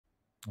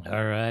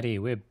Alrighty,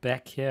 we're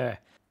back here.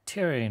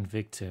 Terra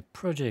Invicta,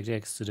 Project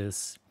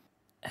Exodus,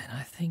 and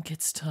I think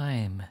it's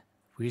time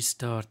we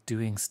start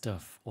doing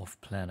stuff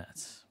off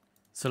planet.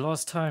 So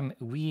last time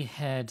we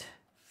had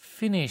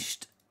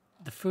finished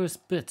the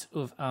first bit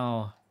of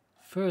our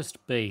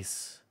first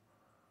base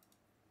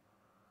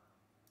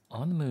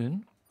on the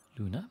moon,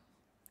 Luna.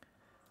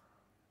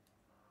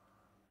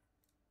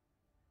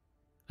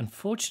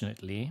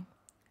 Unfortunately,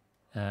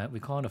 we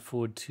can't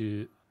afford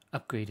to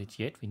upgrade it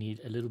yet. We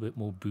need a little bit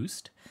more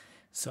boost.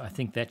 So I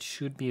think that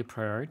should be a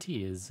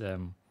priority, is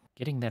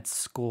getting that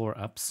score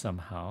up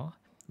somehow.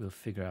 We'll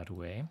figure out a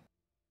way.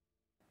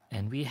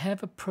 And we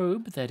have a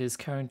probe that is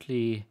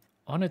currently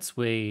on its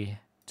way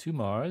to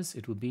Mars.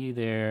 It will be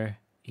there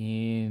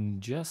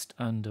in just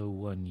under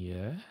 1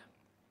 year.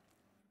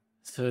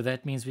 So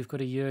that means we've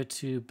got a year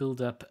to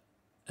build up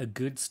a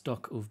good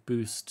stock of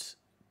boost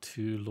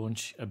to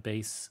launch a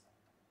base,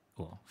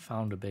 or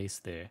found a base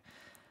there.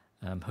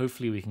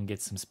 Hopefully we can get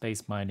some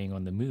space mining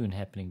on the moon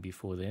happening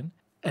before then.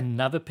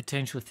 Another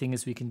potential thing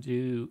is we can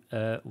do,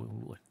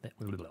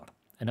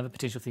 another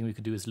potential thing we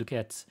could do is look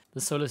at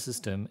the solar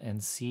system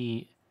and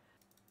see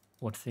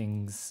what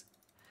things.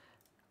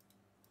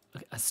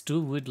 I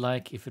still would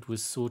like if it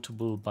was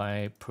sortable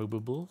by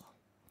probable,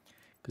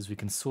 because we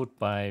can sort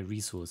by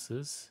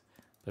resources,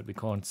 but we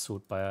can't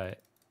sort by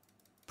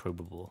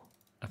probable.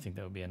 I think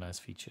that would be a nice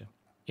feature.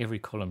 Every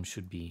column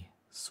should be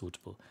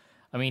sortable.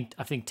 I mean,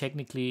 I think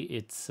technically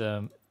it's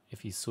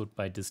if you sort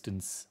by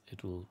distance,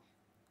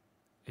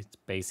 it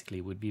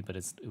basically would be, but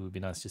it would be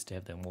nice just to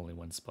have them all in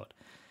one spot.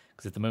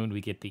 Because at the moment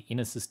we get the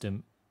inner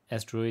system,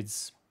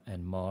 asteroids,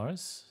 and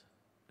Mars.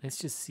 Let's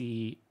just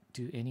see,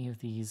 do any of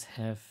these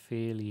have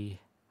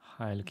fairly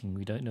high looking?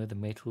 We don't know the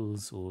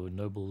metals or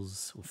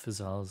nobles or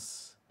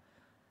fissiles.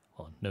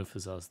 Well, no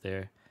fissiles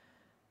there.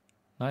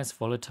 Nice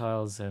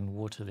volatiles and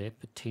water there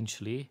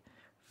potentially.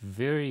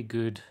 Very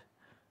good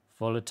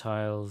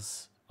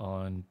volatiles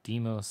on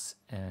Deimos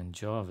and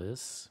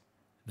Jarvis,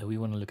 though we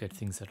want to look at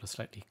things that are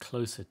slightly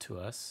closer to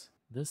us.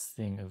 This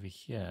thing over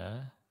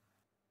here,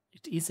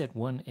 it is at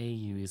 1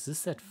 AU. Is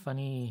this that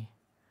funny?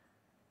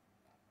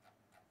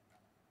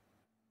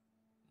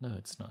 No,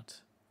 it's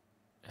not.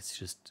 It's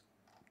just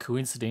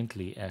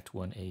coincidentally at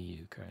 1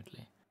 AU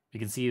currently. You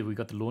can see we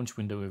got the launch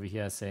window over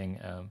here saying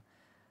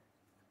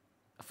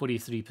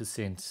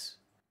 43%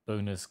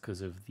 bonus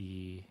because of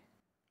the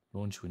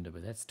launch window,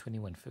 but that's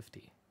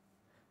 2150.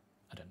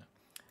 I don't know.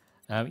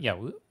 Yeah,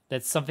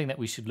 that's something that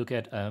we should look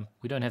at.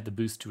 We don't have the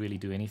boost to really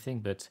do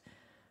anything, but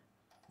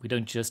we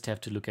don't just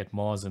have to look at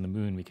Mars and the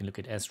moon. We can look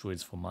at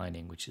asteroids for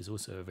mining, which is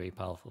also a very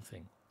powerful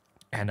thing.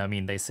 And I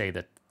mean, they say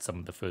that some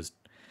of the first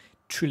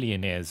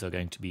trillionaires are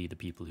going to be the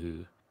people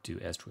who do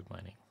asteroid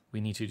mining.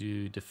 We need to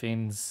do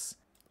defense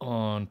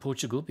on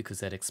Portugal because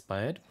that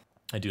expired.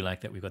 I do like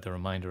that we got the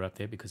reminder up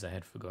there because I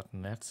had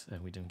forgotten that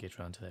and we didn't get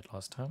around to that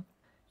last time.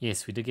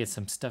 Yes, we did get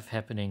some stuff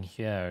happening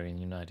here in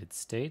the United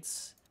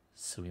States.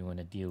 So we want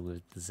to deal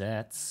with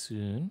that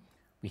soon.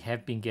 We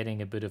have been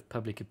getting a bit of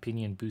public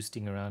opinion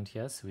boosting around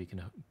here, so we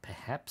can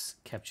perhaps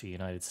capture the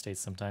United States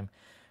sometime.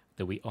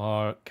 Though we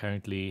are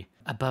currently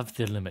above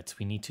the limit.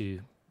 We need to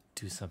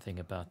do something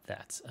about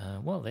that.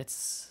 Well,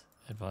 let's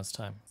advance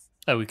time.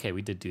 Oh, okay,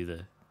 we did do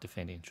the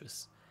defend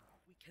interests.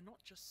 We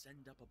cannot just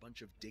send up a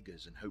bunch of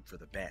diggers and hope for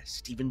the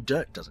best. Even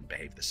dirt doesn't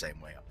behave the same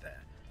way up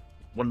there.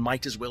 One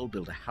might as well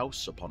build a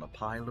house upon a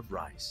pile of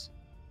rice.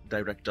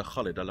 Director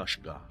Khalid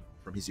Al-Ashgar,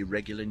 from his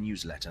irregular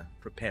newsletter,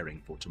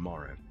 Preparing for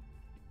Tomorrow.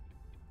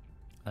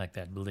 I like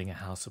that, building a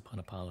house upon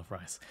a pile of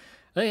rice.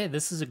 Oh yeah,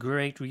 this is a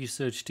great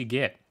research to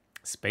get.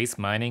 Space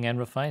mining and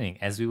refining,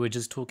 as we were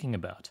just talking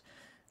about.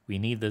 We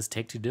need this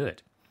tech to do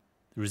it.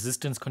 The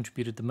resistance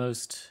contributed the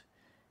most,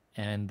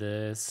 and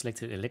the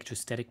selected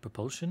electrostatic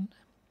propulsion.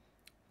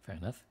 Fair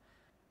enough.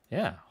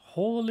 Yeah,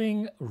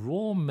 hauling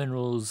raw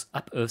minerals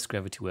up Earth's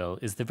gravity well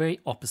is the very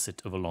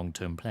opposite of a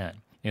long-term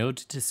plan. In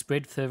order to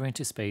spread further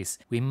into space,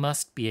 we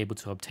must be able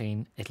to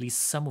obtain at least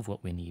some of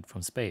what we need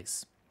from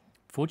space.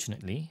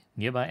 Fortunately,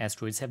 nearby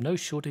asteroids have no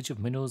shortage of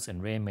minerals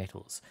and rare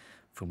metals,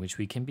 from which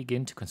we can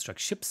begin to construct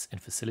ships and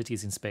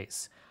facilities in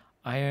space.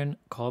 Iron,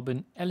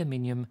 carbon,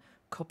 aluminium,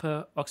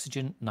 copper,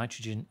 oxygen,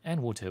 nitrogen, and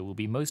water will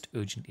be most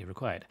urgently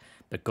required,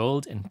 but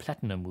gold and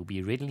platinum will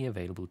be readily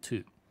available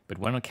too. But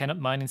one cannot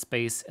mine in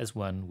space as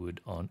one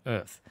would on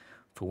Earth.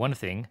 For one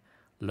thing,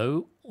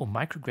 low or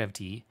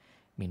microgravity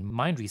mean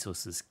mined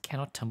resources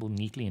cannot tumble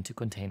neatly into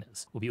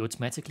containers or be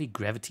automatically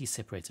gravity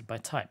separated by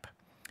type,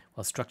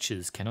 while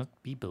structures cannot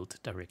be built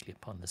directly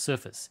upon the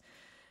surface.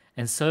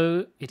 And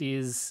so it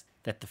is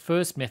that the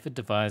first method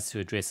devised to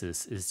address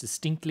this is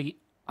distinctly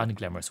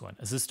unglamorous one,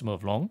 a system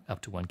of long,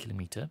 up to 1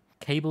 kilometer,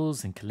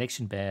 cables and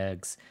collection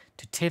bags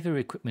to tether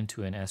equipment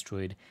to an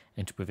asteroid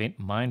and to prevent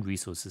mined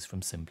resources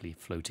from simply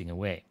floating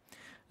away.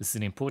 This is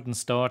an important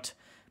start,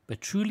 but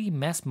truly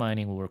mass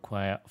mining will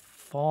require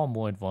far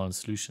more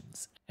advanced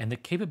solutions, and the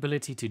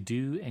capability to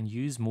do and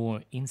use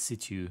more in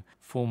situ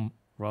form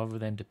rather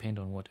than depend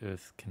on what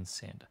Earth can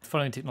send. The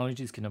following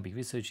technologies cannot be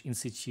researched: in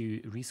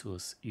situ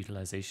resource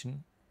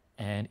utilization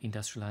and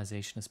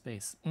industrialization of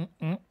space.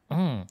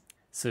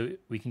 So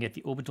we can get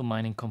the orbital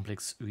mining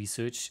complex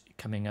research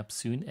coming up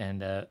soon,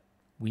 and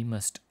we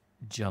must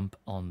jump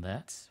on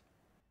that.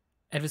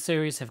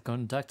 Adversaries have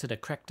conducted a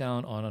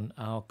crackdown on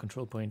our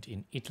control point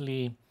in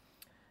Italy.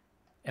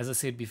 As I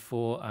said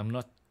before, I'm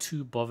not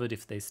too bothered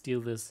if they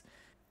steal this.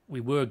 We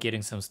were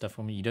getting some stuff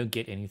from it. You don't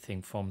get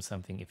anything from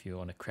something if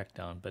you're on a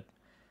crackdown, but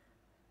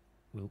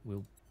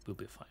we'll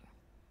be fine.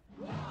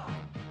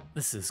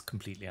 This is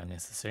completely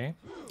unnecessary.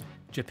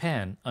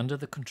 Japan, under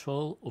the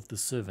control of the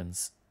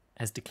servants,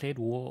 has declared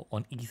war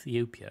on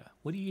Ethiopia.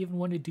 What do you even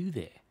want to do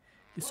there?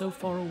 You're so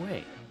far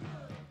away.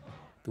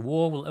 The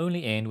war will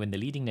only end when the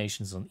leading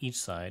nations on each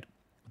side,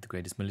 with the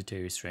greatest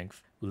military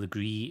strength, will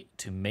agree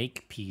to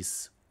make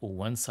peace, or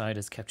one side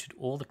has captured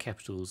all the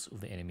capitals of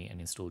the enemy and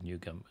installed new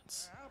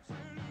governments.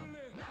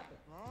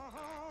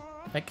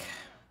 Like,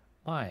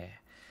 why?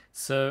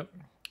 So,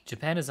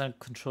 Japan is under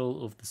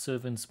control of the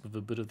servants with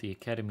a bit of the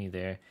academy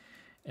there,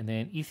 and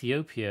then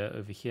Ethiopia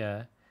over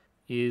here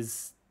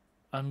is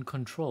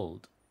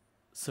uncontrolled.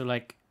 So,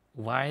 like,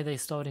 why are they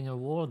starting a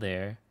war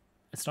there?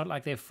 It's not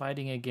like they're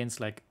fighting against,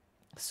 like,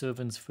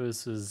 servants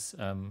versus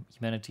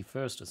humanity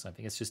first or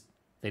something. It's just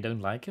they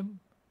don't like him.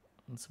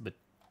 It's a bit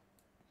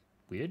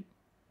weird.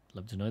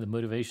 Love to know the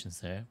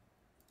motivations there.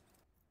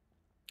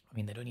 I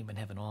mean, they don't even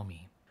have an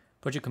army.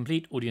 Project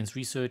complete, audience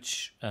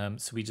research.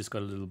 So we just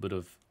got a little bit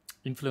of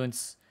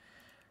influence.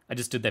 I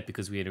just did that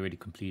because we had already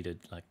completed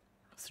like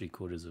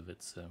 3/4 of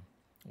it, so,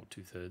 or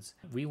 2/3.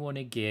 We want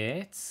to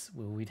get,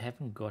 well, we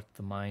haven't got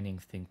the mining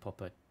thing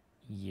pop up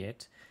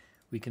yet.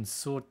 We can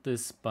sort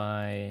this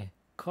by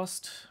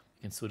cost.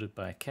 We can sort it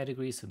by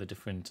category, so the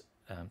different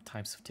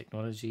types of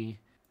technology.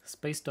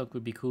 Space dock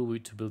would be cool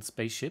to build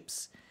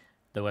spaceships,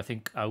 though I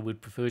think I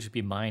would prefer to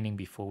be mining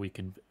before we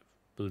can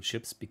build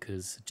ships,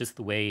 because just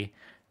the way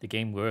the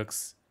game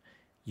works,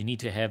 you need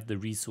to have the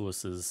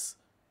resources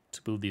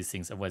to build these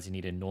things, otherwise you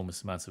need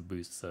enormous amounts of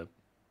boosts. So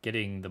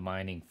getting the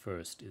mining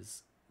first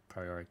is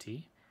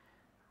priority.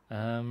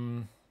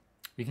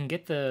 We can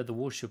get the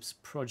warships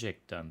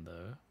project done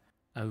though.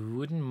 I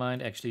wouldn't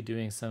mind actually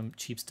doing some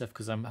cheap stuff,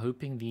 because I'm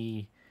hoping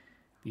the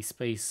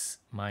space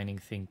mining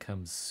thing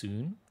comes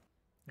soon.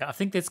 I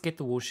think let's get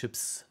the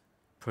warships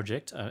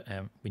project.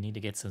 We need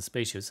to get some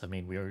spaceships. I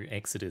mean, we're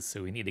Exodus,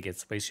 so we need to get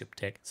spaceship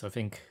tech. So I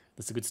think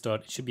that's a good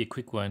start. It should be a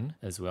quick one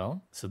as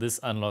well. So this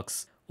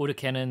unlocks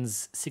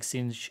autocannons,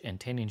 6-inch and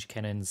 10-inch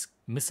cannons,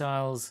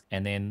 missiles,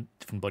 and then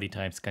different body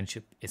types,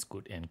 gunship,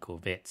 escort, and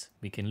corvette.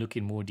 We can look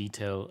in more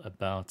detail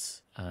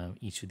about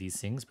each of these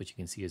things, but you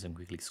can see as I'm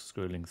quickly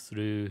scrolling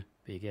through,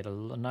 we get a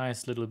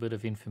nice little bit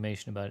of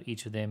information about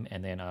each of them,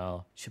 and then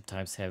our ship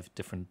types have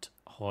different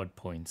hard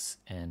points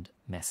and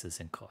masses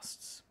and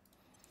costs.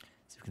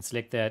 So we can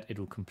select that. It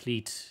will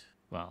complete,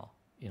 well,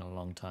 in a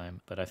long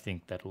time, but I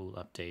think that will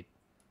update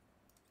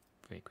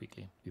very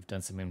quickly. We've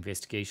done some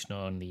investigation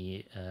on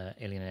the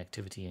alien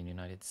activity in the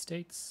United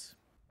States.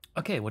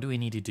 Okay, what do we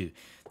need to do?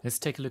 Let's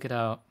take a look at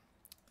our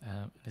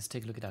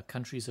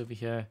countries over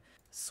here.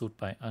 Sort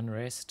by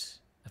unrest.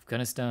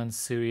 Afghanistan,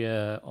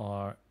 Syria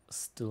are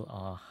still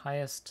our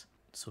highest.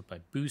 Sort by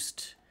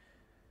boost.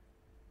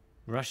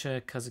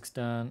 Russia,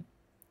 Kazakhstan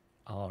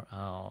are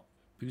our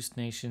boost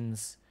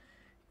nations.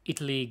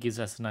 Italy gives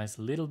us a nice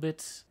little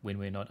bit when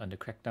we're not under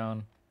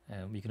crackdown.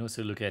 We can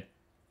also look at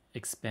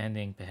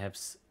expanding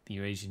perhaps the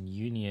Eurasian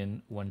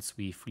Union once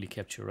we fully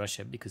capture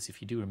Russia, because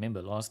if you do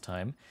remember last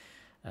time,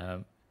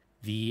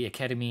 the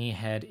Academy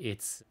had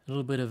its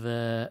little bit of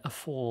a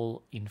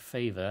fall in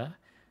favor,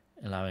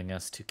 allowing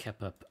us to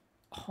cap up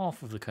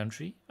half of the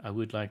country. I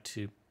would like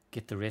to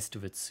get the rest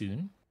of it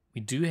soon.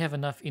 We do have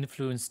enough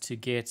influence to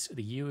get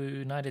the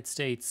United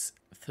States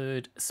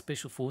 3rd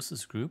Special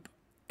Forces Group.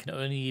 Can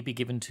only be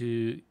given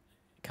to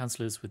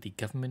councillors with the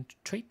government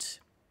trait.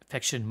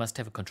 Faction must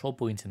have a control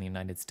point in the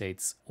United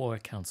States or a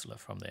councillor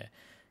from there.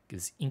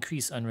 Gives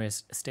increased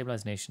unrest,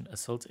 stabilize nation,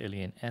 assault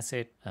alien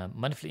asset,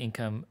 monthly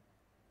income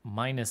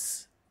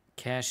minus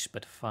cash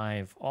but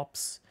 5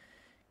 ops.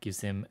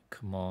 Gives them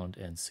command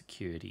and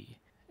security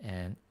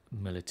and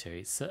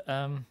military. So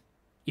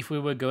if we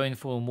were going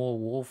for a more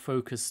war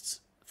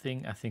focused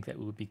thing, I think that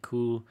would be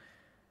cool.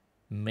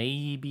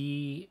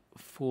 Maybe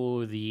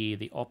for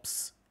the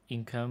ops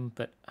income,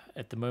 but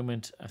at the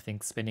moment I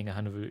think spending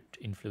 100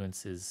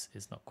 influence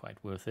is not quite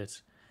worth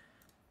it.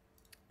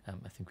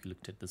 I think we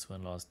looked at this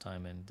one last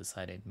time and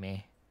decided meh.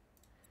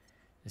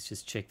 Let's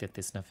just check that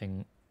there's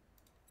nothing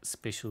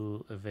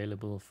special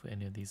available for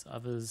any of these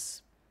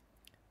others.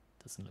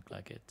 Doesn't look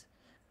like it.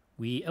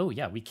 Oh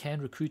yeah, we can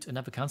recruit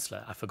another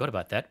councillor. I forgot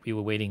about that. We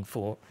were waiting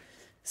for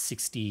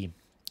 60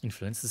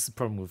 influence. This is the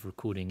problem with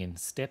recording in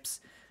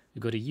steps.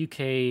 We've got a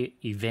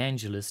UK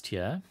evangelist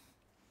here.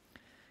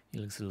 He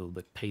looks a little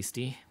bit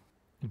pasty.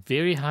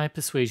 Very high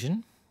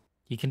persuasion.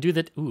 He can do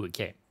that. Ooh,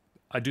 okay.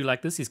 I do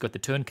like this. He's got the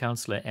turn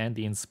counselor and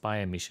the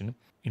inspire mission.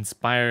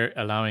 Inspire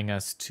allowing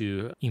us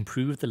to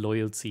improve the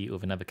loyalty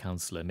of another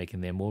counselor,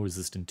 making them more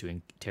resistant to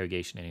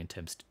interrogation and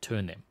attempts to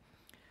turn them.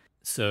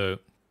 So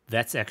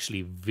that's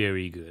actually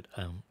very good.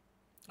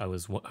 I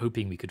was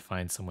hoping we could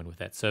find someone with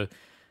that. So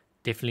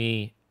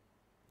definitely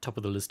top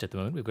of the list at the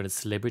moment. We've got a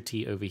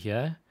celebrity over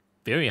here.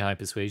 Very high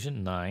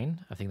persuasion,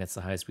 9. I think that's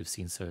the highest we've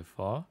seen so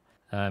far.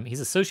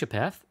 He's a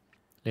sociopath,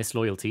 less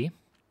loyalty.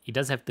 He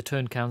does have the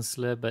turn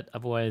counselor, but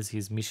otherwise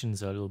his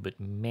missions are a little bit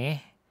meh.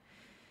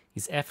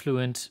 He's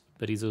affluent,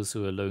 but he's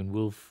also a lone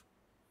wolf,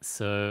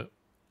 so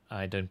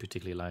I don't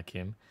particularly like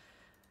him.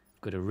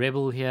 Got a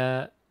rebel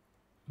here,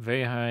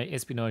 very high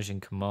espionage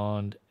and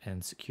command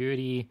and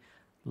security.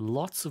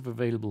 Lots of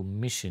available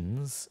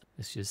missions.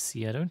 Let's just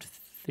see. I don't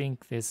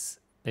think there's...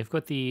 They've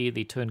got the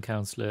turn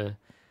counselor,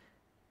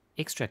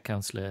 extract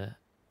counselor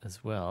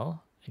as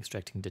well,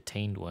 extracting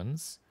detained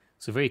ones.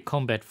 So very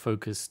combat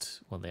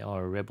focused. Well, they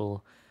are a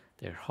rebel.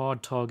 They're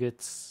hard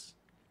targets,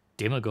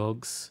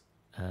 demagogues,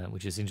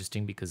 which is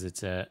interesting because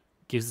it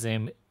gives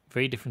them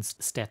very different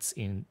stats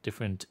in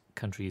different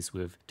countries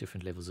with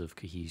different levels of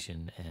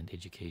cohesion and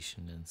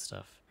education and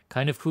stuff.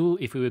 Kind of cool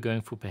if we were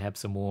going for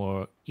perhaps a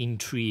more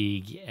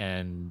intrigue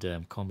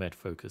and combat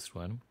focused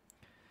one.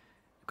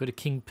 We've got a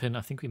kingpin.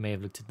 I think we may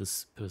have looked at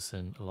this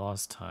person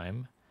last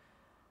time.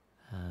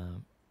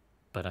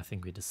 But I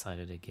think we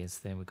decided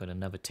against them. We've got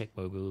another tech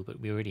mogul, but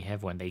we already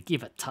have one. They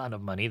give a ton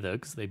of money, though,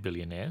 because they're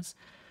billionaires.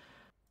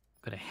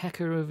 Got a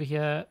hacker over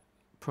here,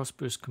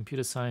 prosperous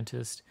computer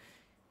scientist,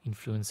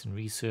 influence and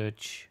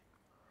research,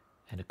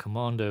 and a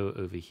commando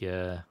over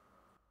here.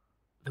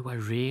 Though I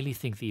really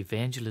think the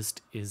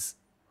evangelist is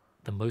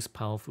the most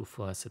powerful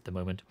for us at the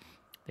moment.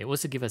 They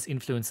also give us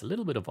influence, a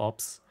little bit of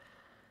ops.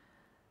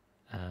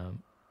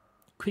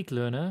 Quick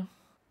learner.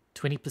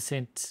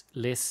 20%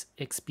 less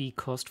XP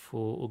cost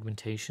for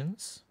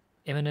augmentations.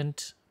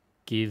 Eminent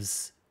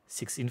gives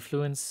 6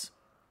 influence.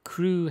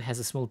 Crew has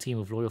a small team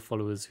of loyal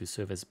followers who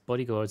serve as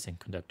bodyguards and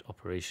conduct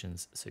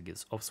operations, so it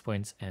gives ops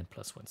points and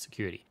 +1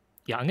 security.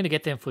 Yeah, I'm going to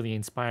get them for the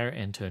Inspire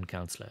and Turn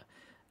Counselor,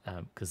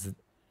 because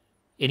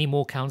any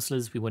more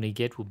counselors we want to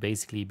get will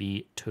basically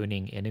be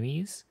turning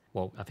enemies.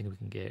 Well, I think we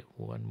can get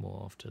 1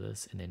 more after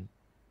this and then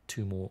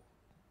 2 more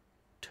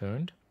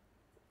turned.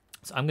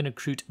 So I'm going to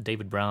recruit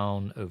David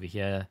Brown over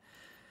here,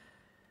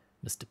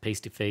 Mr.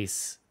 Pasty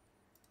Face.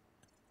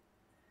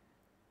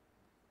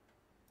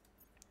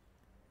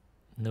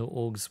 No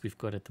orgs we've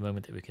got at the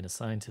moment that we can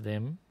assign to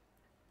them.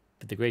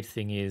 But the great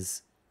thing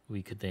is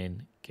we could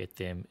then get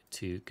them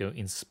to go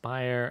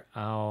inspire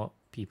our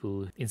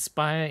people.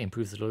 Inspire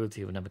improves the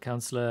loyalty of another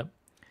counselor.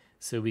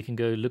 So we can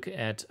go look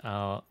at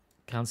our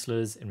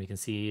counselors and we can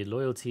see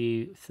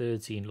loyalty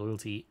 13,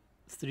 loyalty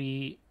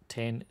 3,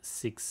 10,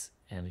 6,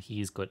 and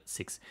he's got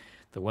 6.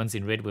 The ones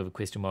in red with a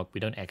question mark, we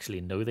don't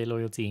actually know their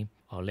loyalty.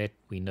 Arlette,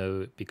 we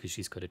know because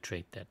she's got a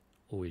trait that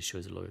always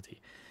shows a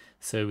loyalty.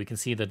 So we can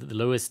see that the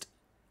lowest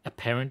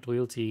apparent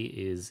loyalty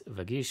is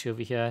Vagish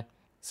over here.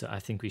 So I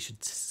think we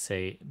should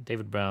say,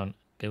 David Brown,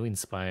 go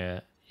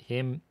inspire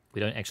him.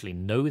 We don't actually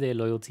know their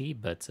loyalty,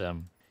 but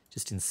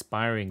just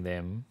inspiring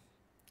them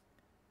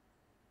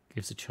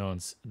gives a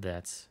chance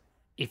that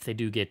if they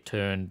do get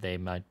turned, they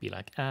might be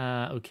like,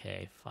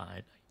 okay,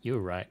 fine, you're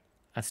right.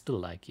 I still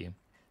like you.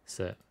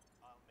 So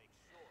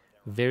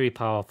very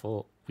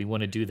powerful. We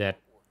want to do that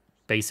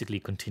basically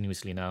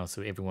continuously now,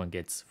 so everyone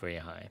gets very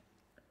high.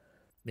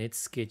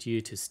 Let's get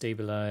you to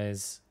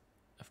stabilize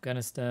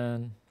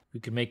Afghanistan. We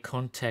can make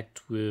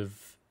contact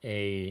with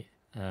a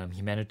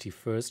Humanity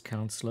First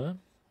counselor.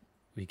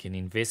 We can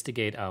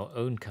investigate our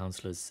own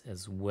counselors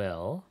as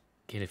well,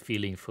 get a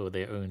feeling for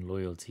their own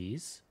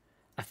loyalties.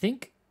 I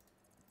think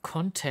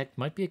contact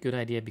might be a good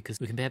idea because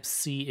we can perhaps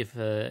see if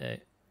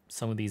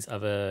some of these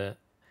other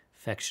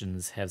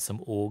factions have some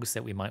orgs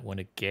that we might want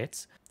to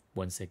get.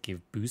 Ones that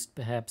give boost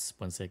perhaps,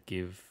 ones that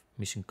give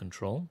mission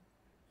control.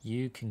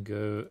 You can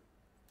go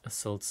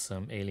assault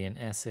some alien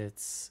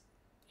assets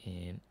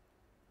in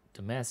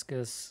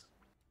Damascus.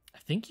 I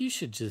think you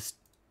should just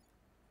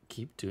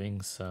keep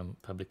doing some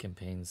public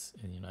campaigns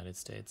in the United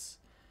States.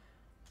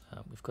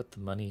 We've got the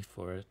money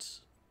for it.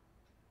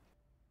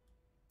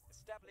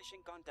 Establishing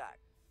contact.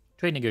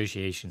 Trade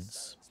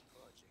negotiations.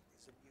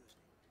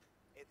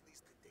 At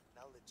least the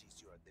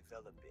technologies you are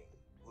developing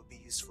will be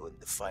useful in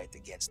the fight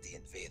against the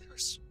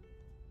invaders.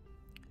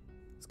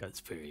 This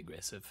guy's very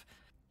aggressive.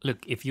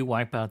 Look, if you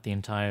wipe out the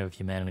entire of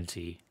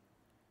humanity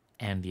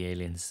and the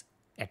aliens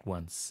at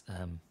once,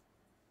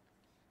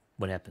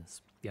 what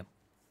happens? Yep.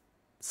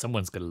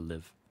 Someone's got to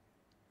live.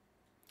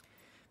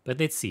 But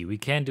let's see. We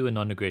can do a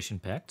non-aggression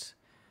pact,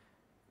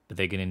 but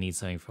they're going to need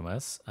something from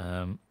us.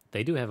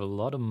 They do have a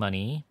lot of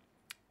money.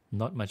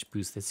 Not much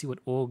boost. Let's see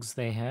what orgs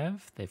they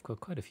have. They've got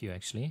quite a few,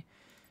 actually.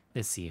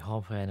 Let's see.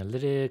 Harper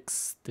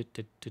Analytics.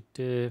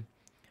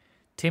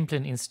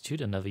 Templin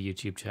Institute, another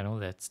YouTube channel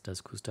that does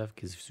cool stuff.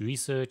 Gives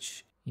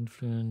research.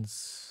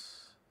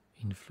 Influence.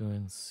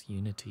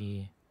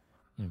 Unity.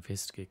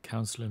 Investigate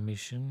Counselor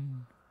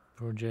Mission.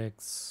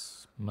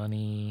 Projects.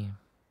 Money.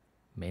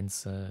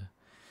 Mensa.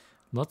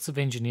 Lots of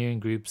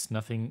engineering groups.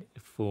 Nothing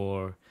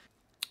for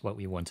what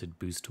we wanted.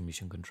 Boost to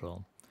mission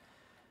control.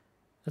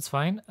 That's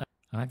fine.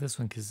 I like this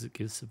one because it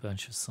gives a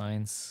bunch of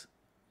science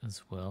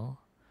as well.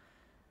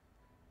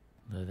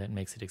 Though that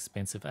makes it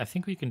expensive. I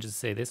think we can just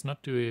say let's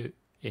not do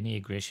any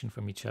aggression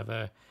from each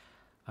other.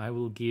 I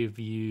will give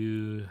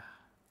you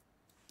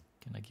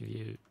Can I give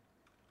you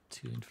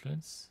 2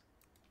 influence?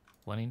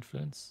 1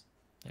 influence?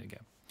 There we go.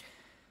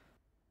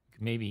 We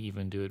could maybe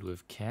even do it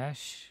with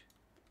cash.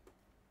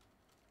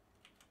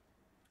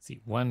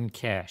 See, 1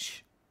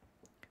 cash.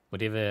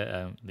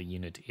 Whatever the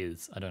unit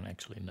is, I don't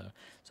actually know.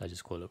 So I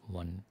just call it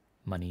 1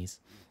 monies.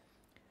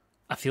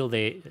 I feel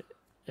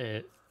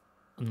I'm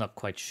not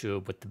quite sure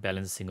what the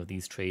balancing of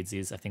these trades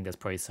is. I think that's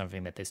probably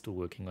something that they're still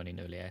working on in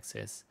early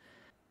access.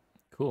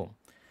 Cool.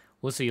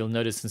 Also, you'll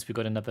notice since we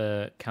got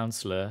another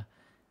counselor,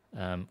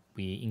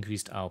 we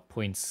increased our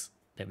points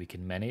that we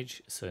can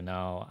manage. So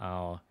now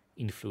our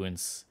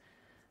influence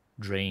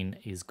drain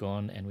is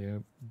gone and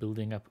we're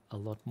building up a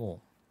lot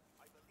more.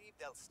 I believe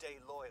they'll stay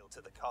loyal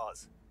to the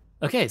cause.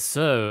 Okay,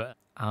 so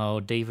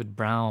our David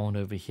Brown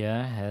over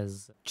here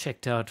has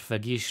checked out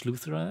Vagish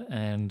Luthra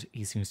and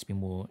he seems to be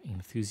more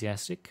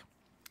enthusiastic,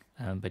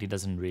 but he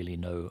doesn't really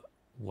know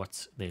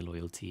what their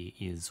loyalty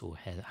is or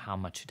how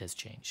much it has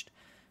changed.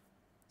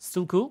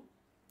 Still cool.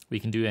 We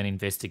can do an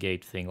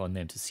investigate thing on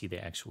them to see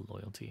their actual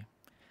loyalty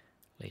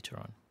later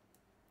on.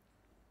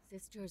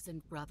 Sisters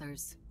and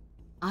brothers,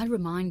 I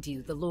remind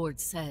you the Lord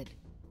said,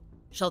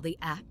 "Shall the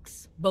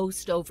axe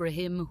boast over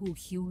him who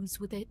hews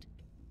with it?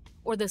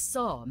 Or the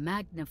saw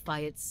magnify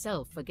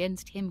itself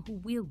against him who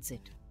wields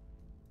it?"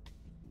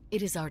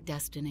 It is our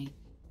destiny,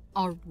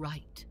 our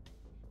right,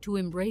 to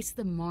embrace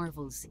the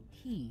marvels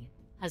he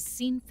has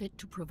seen fit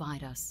to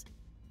provide us.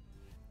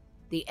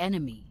 The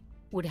enemy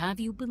would have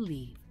you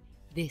believe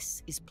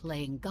this is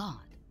playing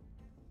God,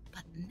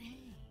 but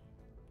nay.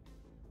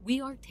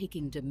 We are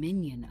taking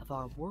dominion of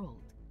our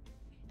world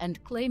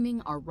and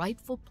claiming our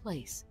rightful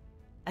place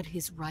at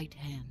his right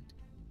hand.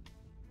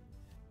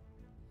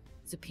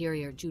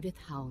 Superior Judith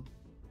Howell,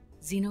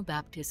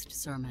 Xenobaptist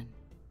Sermon.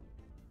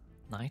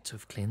 Night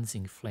of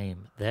Cleansing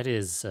Flame. That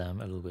is a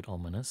little bit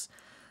ominous.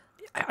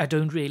 I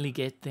don't really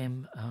get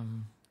them.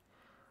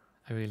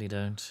 I really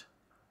don't.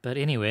 But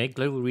anyway,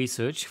 global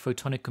research,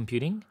 photonic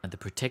computing, and the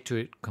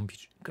Protectorate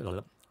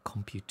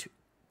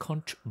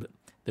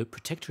the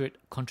Protectorate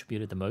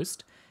contributed the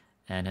most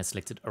and has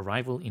selected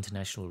Arrival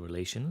International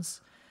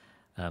Relations.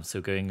 So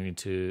going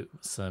into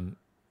some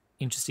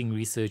interesting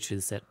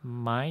researches that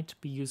might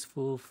be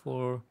useful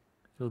for a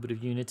little bit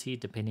of unity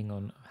depending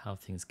on how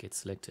things get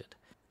selected.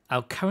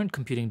 Our current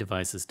computing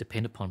devices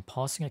depend upon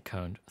passing a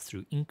current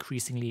through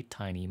increasingly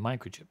tiny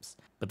microchips,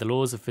 but the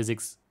laws of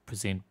physics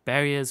present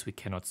barriers we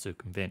cannot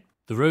circumvent.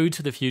 The road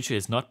to the future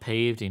is not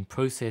paved in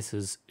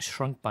processors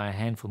shrunk by a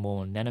handful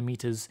more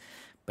nanometers,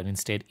 but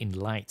instead in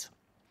light,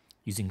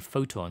 using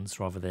photons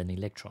rather than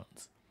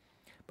electrons.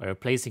 By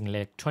replacing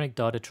electronic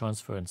data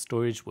transfer and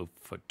storage with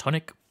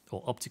photonic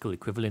or optical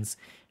equivalents,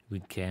 we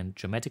can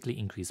dramatically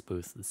increase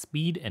both the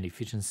speed and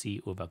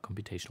efficiency of our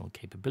computational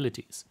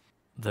capabilities.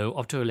 Though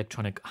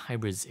optoelectronic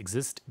hybrids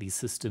exist, these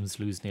systems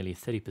lose nearly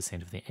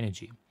 30% of their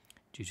energy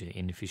due to the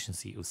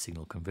inefficiency of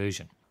signal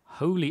conversion.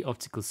 Wholly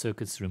optical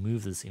circuits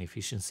remove this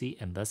inefficiency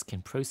and thus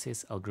can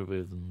process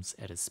algorithms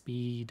at a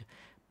speed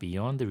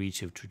beyond the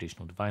reach of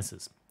traditional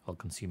devices, while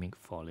consuming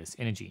far less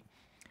energy.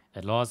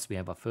 At last, we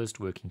have our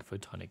first working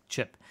photonic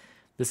chip.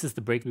 This is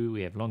the breakthrough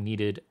we have long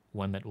needed,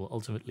 one that will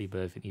ultimately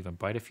birth an even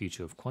brighter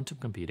future of quantum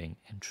computing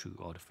and true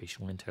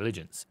artificial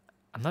intelligence.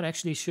 I'm not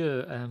actually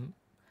sure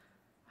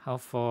how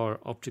far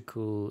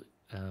optical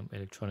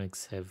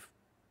electronics have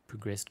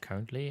progressed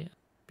currently.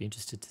 Be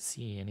interested to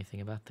see anything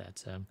about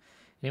that.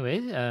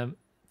 Anyway,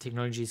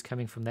 technologies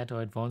coming from that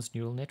are advanced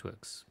neural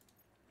networks.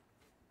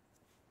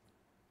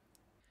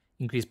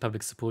 Increased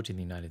public support in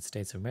the United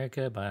States of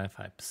America by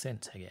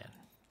 5% again.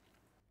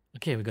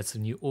 Okay, we've got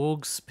some new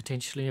orgs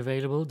potentially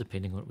available,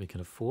 depending on what we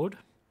can afford.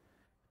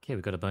 Okay,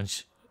 we've got a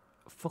bunch.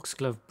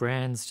 Foxglove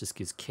brands just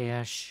gives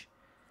cash.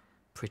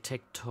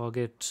 Protect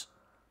target.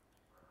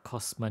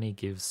 Costs money,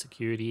 gives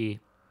security.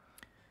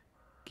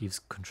 Gives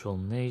control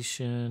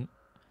nation.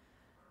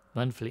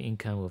 Monthly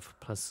income of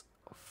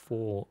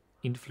 +4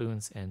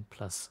 influence and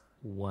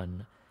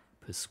 +1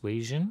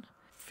 persuasion.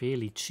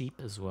 Fairly cheap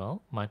as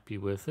well, might be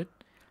worth it.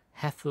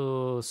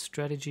 Hathor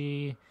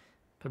strategy.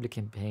 Public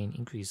campaign,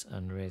 increase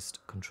unrest,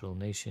 control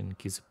nation,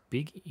 gives a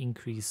big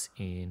increase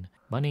in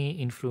money,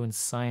 influence,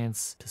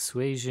 science,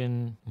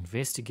 persuasion,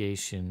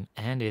 investigation,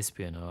 and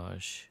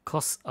espionage.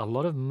 Costs a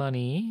lot of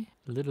money,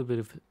 a little bit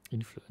of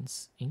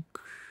influence.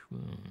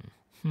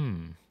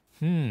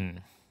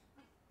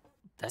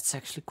 That's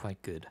actually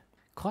quite good.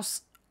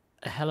 Costs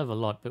a hell of a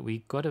lot, but we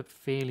got a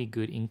fairly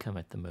good income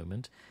at the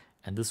moment,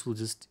 and this will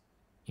just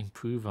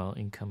improve our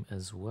income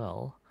as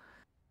well.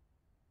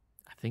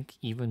 I think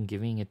even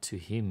giving it to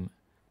him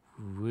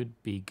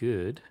would be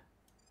good.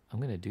 I'm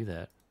going to do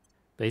that.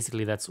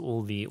 Basically, that's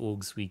all the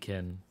orgs we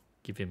can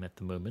give him at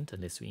the moment,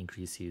 unless we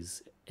increase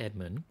his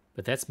admin.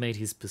 But that's made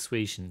his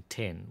persuasion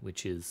 10,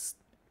 which is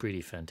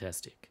pretty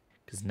fantastic.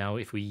 Because now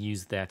if we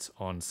use that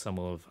on some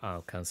of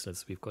our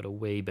councillors, we've got a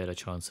way better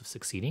chance of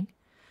succeeding.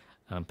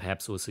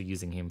 Perhaps also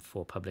using him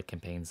for public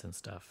campaigns and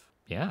stuff.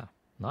 Yeah,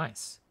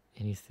 nice.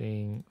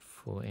 Anything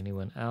for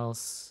anyone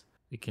else?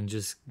 We can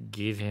just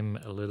give him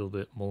a little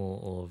bit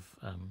more of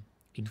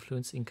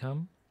influence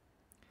income.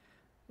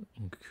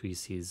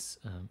 Increase his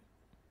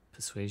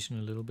persuasion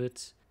a little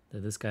bit.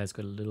 Though this guy's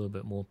got a little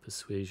bit more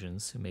persuasion,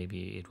 so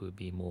maybe it would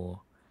be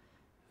more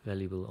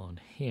valuable on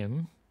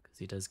him, because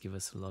he does give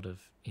us a lot of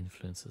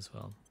influence as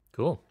well.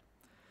 Cool.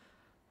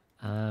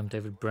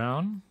 David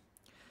Brown.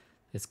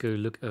 Let's go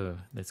look. Oh,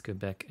 let's go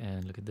back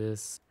and look at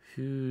this.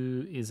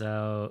 Who is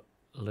our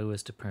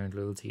lowest apparent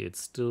loyalty?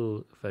 It's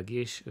still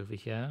Vagesh over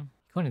here.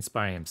 He can't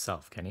inspire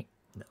himself, can he?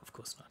 No, of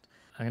course not.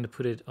 I'm going to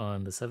put it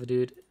on this other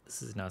dude.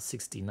 This is now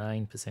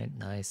 69%.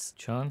 Nice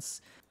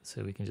chance.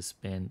 So we can just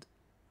spend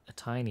a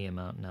tiny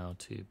amount now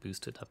to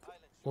boost it up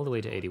all the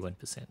way to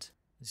 81%.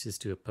 Let's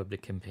just do a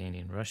public campaign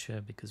in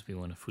Russia because we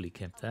want to fully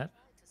cap that.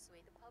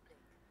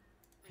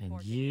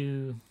 And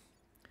you,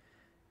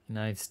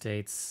 United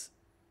States,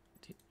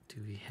 do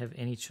we have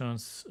any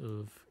chance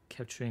of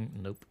capturing?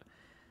 Nope.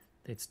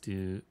 Let's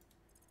do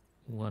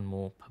one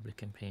more public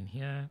campaign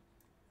here,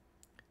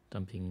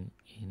 dumping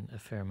in a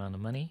fair amount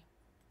of money.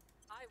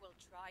 I will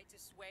try to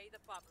sway the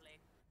public.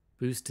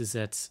 Boost is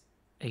at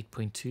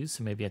 8.2,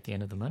 so maybe at the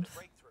end of the month.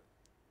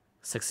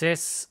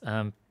 Success,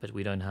 but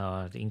we don't know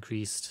how it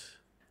increased.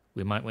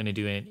 We might want to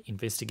do an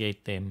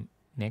investigate them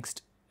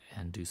next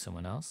and do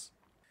someone else.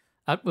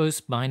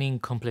 Outpost mining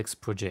complex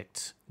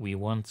project. We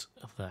want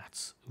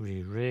that.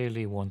 We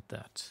really want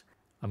that.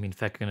 I'm in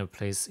fact going to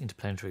place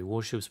interplanetary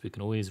warships. We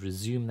can always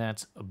resume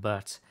that,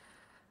 but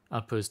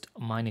outpost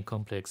mining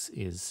complex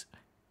is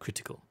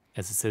critical.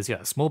 As it says here,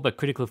 a small but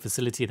critical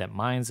facility that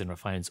mines and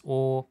refines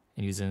ore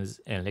and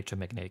uses an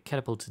electromagnetic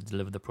catapult to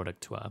deliver the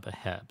product to our upper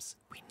habs.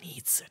 We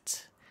needs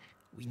it.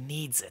 We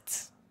needs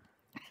it.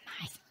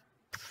 My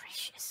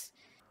precious.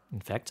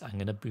 In fact, I'm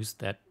going to boost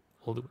that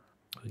all the way.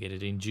 We'll get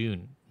it in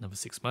June, another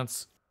 6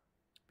 months.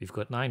 We've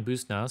got 9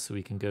 boosts now, so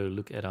we can go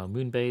look at our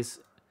moon base.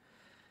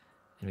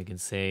 And we can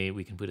say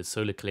we can put a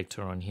solar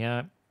collector on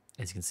here.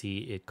 As you can see,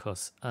 it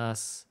costs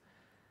us...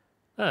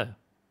 Oh,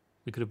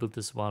 we could have built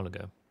this a while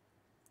ago.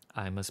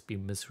 I must be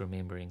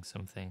misremembering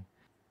something.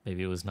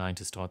 Maybe it was 9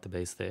 to start the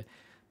base there.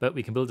 But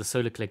we can build a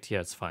solar collector here,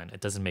 it's fine. It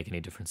doesn't make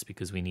any difference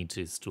because we need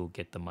to still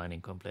get the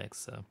mining complex.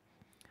 So,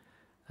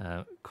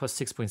 cost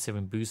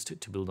 6.7 boost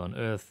to build on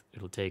Earth.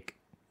 It'll take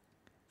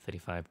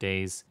 35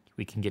 days.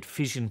 We can get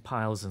fission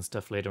piles and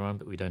stuff later on,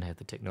 but we don't have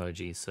the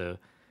technology. So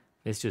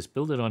let's just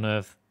build it on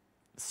Earth.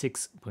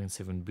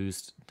 6.7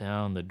 boost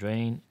down the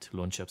drain to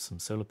launch up some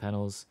solar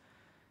panels.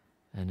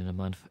 And in a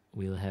month,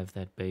 we'll have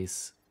that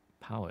base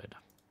powered.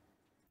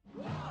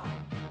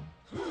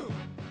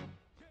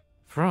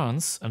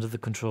 France, under the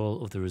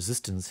control of the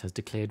resistance, has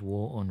declared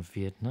war on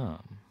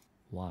Vietnam.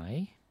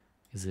 Why?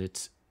 Is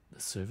it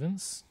the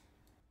servants?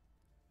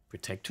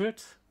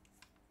 Protectorate?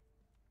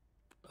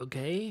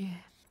 Okay.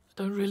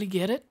 Don't really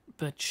get it,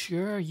 but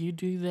sure, you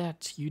do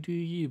that. You do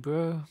you,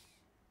 bro.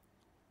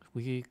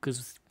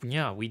 Because,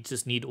 yeah, we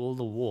just need all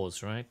the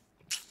wars, right?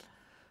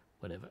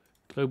 Whatever.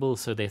 Global,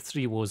 so there are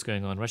 3 wars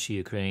going on. Russia,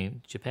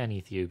 Ukraine, Japan,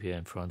 Ethiopia,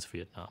 and France,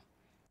 Vietnam.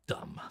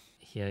 Dumb.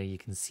 Here you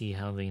can see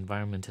how the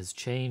environment has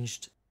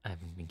changed. I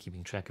haven't been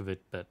keeping track of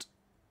it, but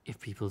if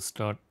people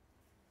start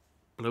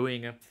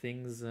blowing up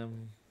things,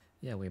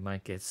 yeah, we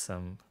might get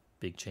some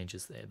big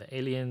changes there. The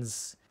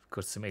aliens, we've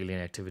got some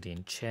alien activity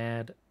in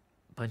Chad.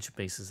 Bunch of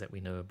bases that we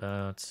know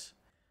about.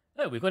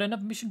 Oh, we've got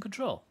enough mission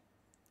control.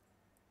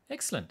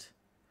 Excellent.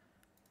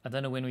 I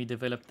don't know when we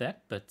developed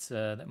that, but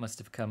that must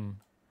have come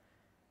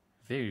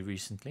very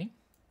recently.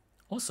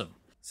 Awesome.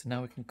 So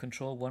now we can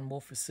control one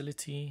more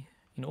facility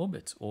in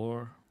orbit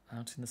or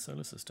out in the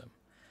solar system.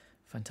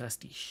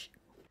 Fantastic.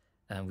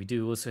 And we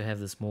do also have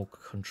this more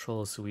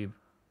control, so we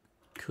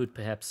could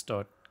perhaps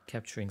start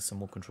capturing some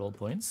more control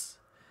points.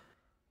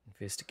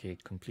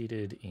 Investigate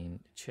completed in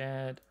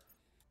Chad.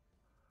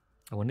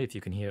 I wonder if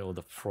you can hear all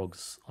the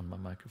frogs on my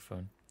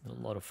microphone. There are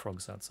a lot of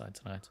frogs outside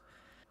tonight.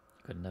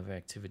 Got another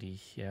activity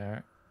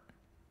here.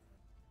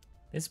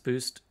 Let's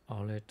boost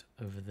Arlette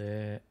over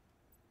there.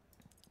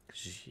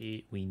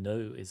 She, we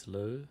know, is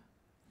low.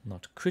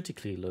 Not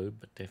critically low,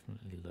 but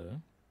definitely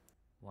low.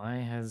 Why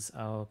has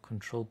our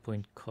control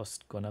point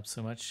cost gone up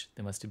so much?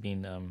 There must have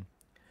been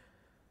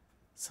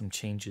some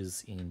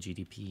changes in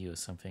GDP or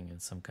something in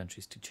some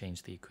countries to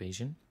change the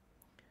equation.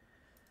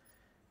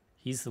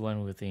 He's the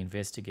one with the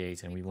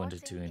investigate, and we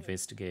wanted to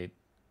investigate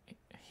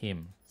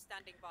him.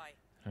 Standing by.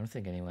 I don't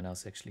think anyone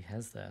else actually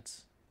has that.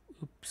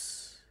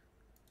 Oops.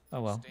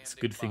 Oh well, it's a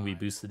good thing we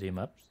boosted him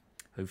up.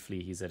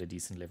 Hopefully he's at a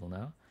decent level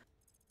now.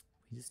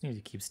 We just need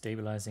to keep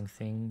stabilizing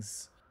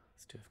things.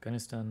 Let's do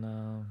Afghanistan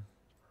now.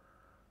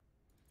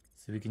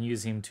 So we can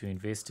use him to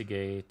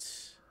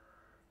investigate.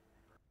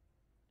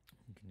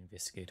 We can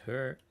investigate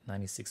her.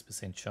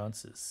 96%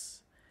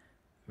 chances.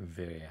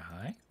 Very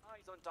high.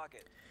 Eyes on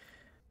target.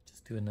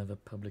 Just do another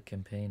public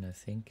campaign, I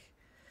think.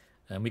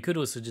 We could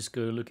also just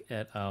go look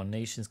at our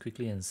nations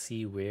quickly and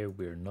see where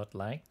we're not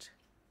liked.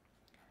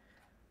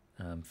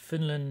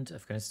 Finland,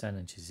 Afghanistan,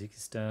 and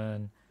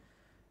Tajikistan.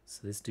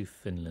 So let's do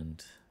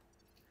Finland.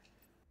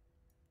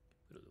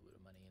 Put a little bit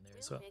of money in there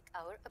as well. Make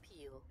our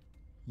appeal.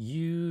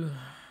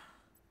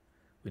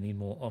 We need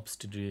more ops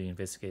to do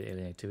investigate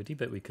alien activity,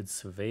 but we could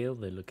surveil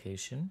the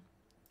location.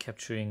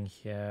 Capturing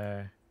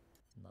here,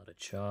 not a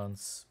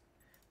chance.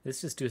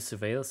 Let's just do a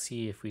surveil,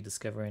 see if we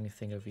discover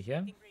anything over here.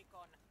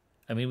 Recon.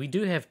 I mean, we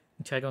do have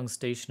Tiagong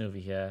Station over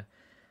here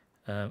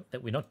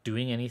that we're not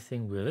doing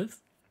anything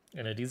with,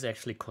 and it is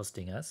actually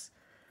costing us.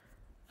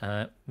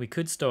 We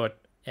could start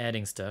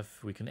adding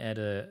stuff. We can add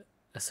a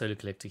solar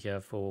collector here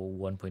for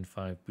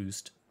 1.5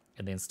 boost,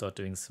 and then start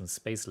doing some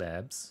space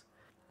labs.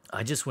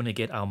 I just want to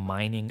get our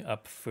mining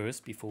up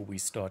first before we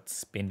start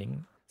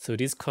spending. So it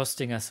is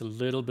costing us a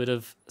little bit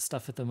of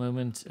stuff at the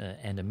moment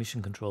and a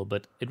mission control,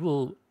 but it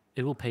will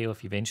pay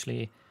off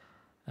eventually.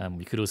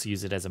 We could also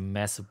use it as a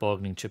massive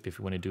bargaining chip if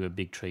we want to do a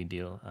big trade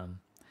deal.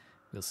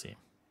 We'll see.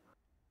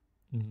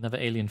 Another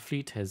alien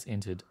fleet has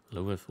entered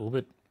low Earth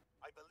orbit.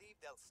 I believe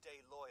they'll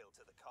stay loyal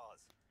to the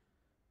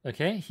cause.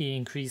 Okay, he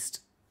increased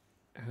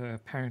her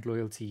apparent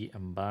loyalty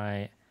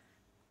by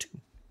 2.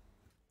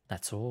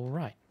 That's all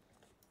right.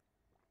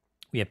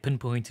 We have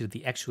pinpointed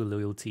the actual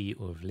loyalty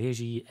of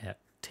Leji at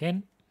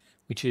 10,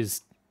 which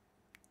is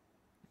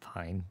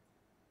fine.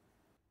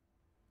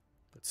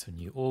 Got some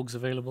new orgs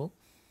available.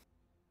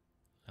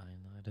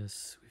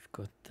 Leonidas, we've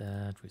got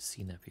that. We've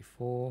seen that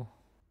before.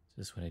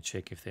 Just want to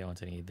check if there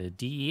aren't any. The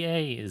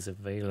DEA is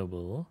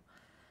available.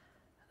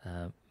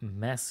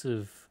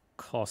 Massive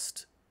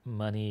cost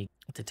money.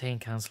 Detain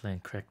Council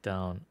and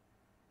Crackdown.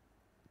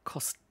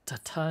 Cost a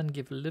ton,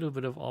 give a little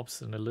bit of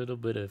ops and a little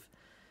bit of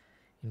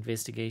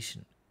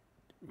investigation.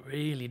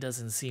 Really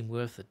doesn't seem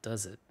worth it,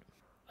 does it?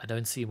 I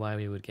don't see why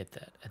we would get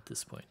that at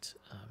this point.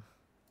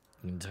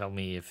 You can tell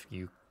me if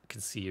you can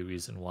see a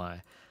reason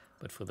why,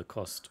 but for the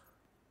cost,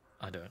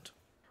 I don't.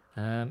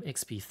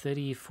 XP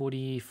 30,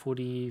 40,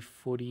 40,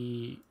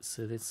 40.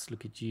 So let's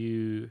look at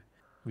you.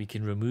 We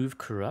can remove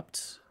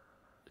Corrupt.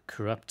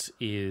 Corrupt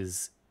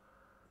is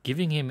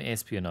giving him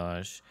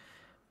espionage,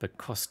 but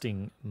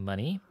costing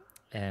money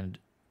and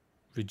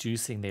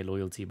reducing their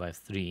loyalty by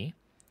 3.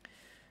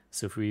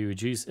 So if we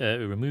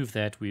remove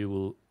that, we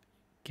will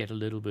get a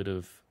little bit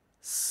of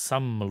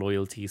some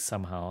loyalty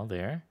somehow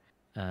there.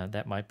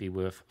 That might be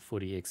worth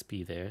 40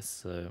 XP there.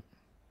 So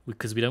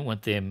because we don't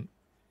want them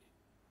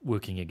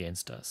working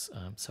against us.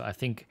 So I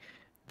think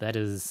that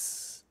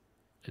is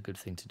a good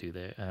thing to do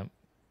there.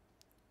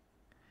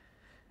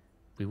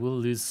 We will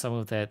lose some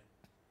of that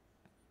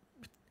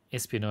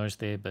espionage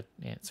there, but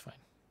yeah, it's fine.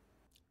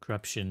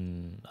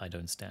 Corruption, I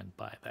don't stand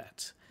by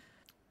that.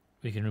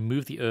 We can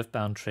remove the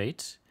Earthbound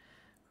trait,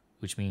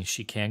 which means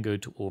she can go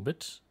to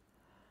orbit.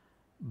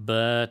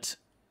 But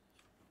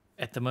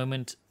at the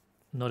moment,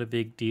 not a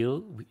big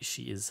deal.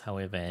 She is,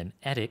 however, an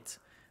addict,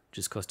 which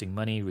is costing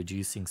money,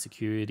 reducing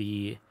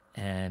security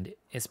and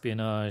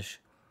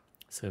espionage.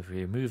 So if we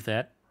remove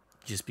that,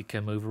 just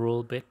become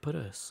overall bet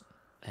putters.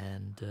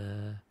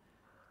 And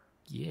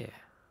yeah,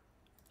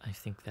 I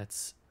think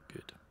that's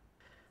good.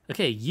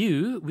 Okay,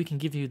 we can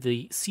give you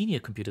the senior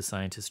computer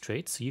scientist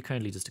trait. So you're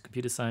currently just a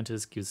computer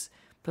scientist, gives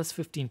plus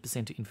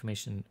 15% to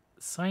information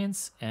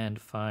science and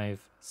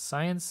 5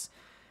 science.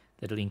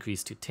 That'll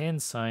increase to 10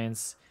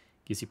 science,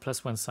 gives you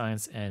plus 1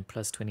 science and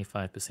plus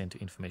 25% to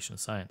information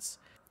science.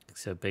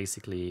 So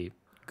basically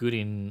good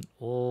in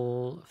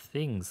all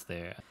things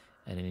there.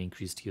 And an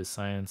increase to your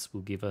science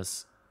will give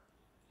us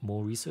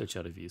more research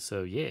out of you.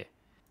 So yeah,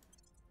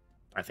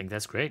 I think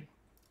that's great.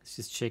 Let's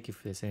just check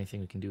if there's anything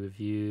we can do with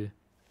you.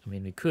 I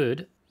mean, we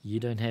could. You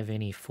don't have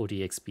any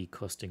 40 XP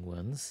costing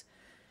ones.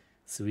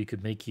 So we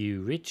could make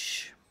you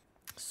rich,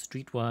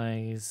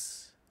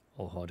 streetwise,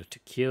 or harder to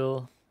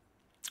kill.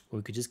 Or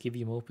we could just give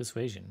you more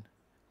persuasion.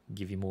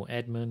 Give you more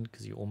admin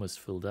because you're almost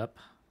filled up.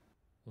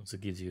 Also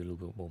gives you a little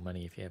bit more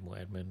money if you have more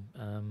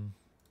admin.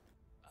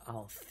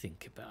 I'll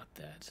think about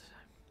that.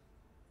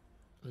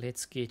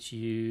 Let's get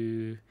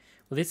you...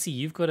 Well, let's see.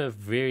 You've got a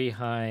very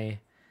high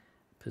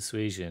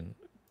persuasion.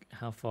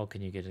 How far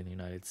can you get in the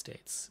United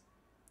States?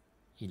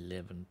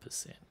 11%.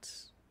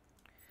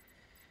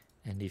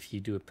 And if you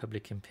do a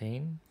public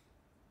campaign,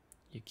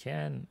 you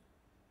can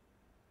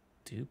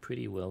do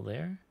pretty well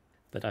there.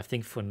 But I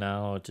think for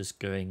now, just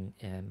going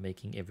and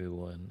making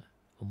everyone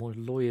a more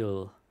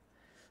loyal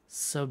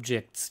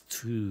subject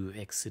to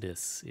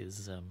Exodus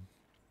is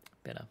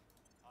better.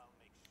 I'll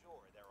make sure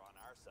they're on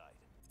our side.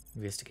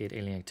 Investigate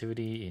alien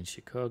activity in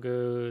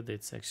Chicago.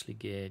 Let's actually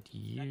get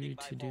you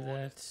to do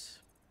that.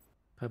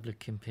 Public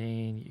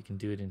campaign, you can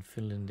do it in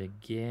Finland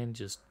again,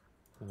 just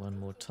one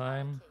more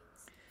time.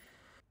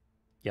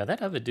 Yeah,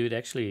 that other dude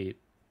actually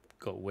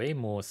got way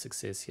more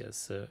success here.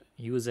 So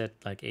he was at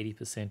like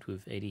 80%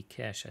 with 80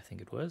 cash, I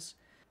think it was.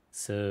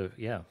 So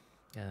yeah,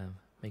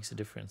 makes a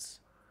difference.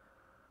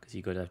 Because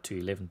he got up to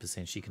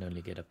 11%, she can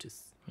only get up to,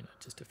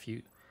 just a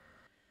few.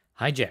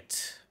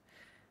 Hijacked.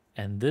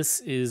 And this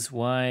is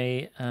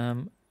why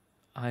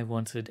I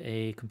wanted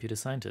a computer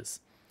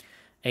scientist.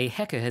 A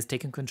hacker has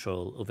taken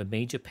control of a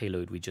major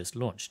payload we just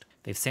launched.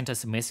 They've sent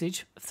us a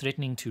message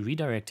threatening to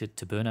redirect it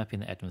to burn up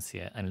in the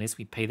atmosphere unless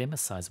we pay them a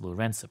sizable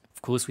ransom.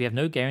 Of course, we have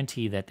no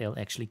guarantee that they'll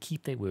actually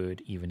keep their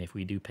word even if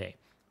we do pay.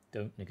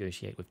 Don't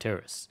negotiate with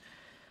terrorists.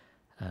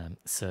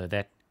 So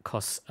that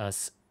costs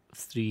us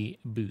 3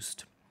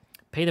 boost.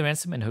 Pay the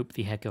ransom and hope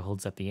the hacker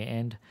holds up the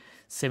end.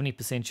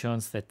 70%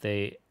 chance that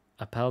they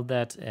upheld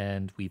that,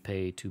 and we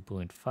pay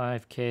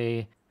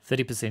 2.5k.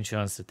 30%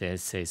 chance that they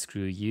say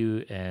screw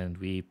you, and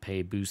we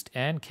pay boost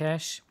and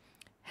cash.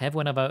 Have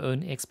one of our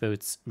own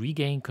experts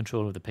regain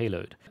control of the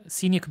payload.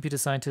 Senior computer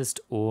scientist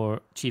or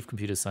chief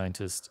computer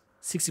scientist.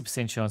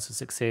 60% chance of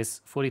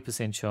success,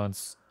 40%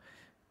 chance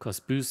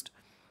cost boost.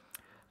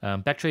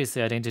 Backtrace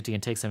their identity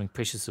and take something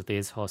precious of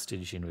theirs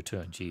hostage in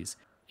return. Jeez.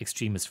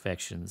 Extremist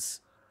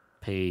factions.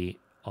 Pay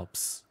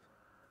ops.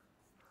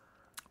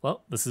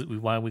 Well, this is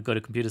why we got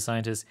a computer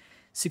scientist.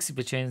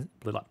 60%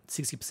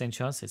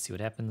 chance. Let's see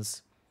what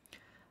happens.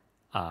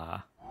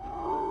 At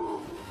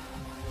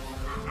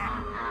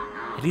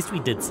least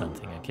we did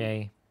something,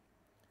 okay?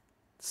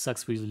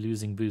 Sucks we're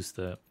losing boost,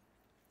 though.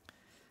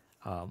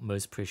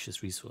 Most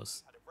precious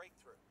resource.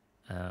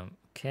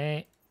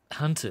 Okay.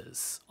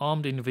 Hunters.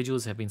 Armed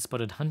individuals have been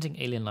spotted hunting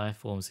alien life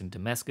forms in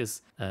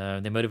Damascus.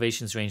 Their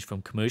motivations range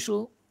from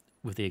commercial,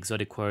 with the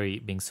exotic quarry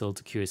being sold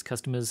to curious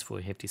customers for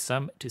a hefty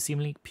sum, to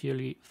seemingly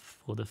purely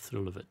for the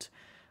thrill of it.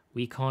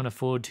 We can't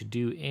afford to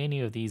do any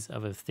of these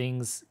other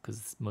things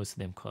because most of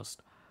them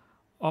cost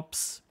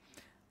ops.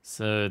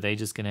 So they're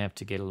just going to have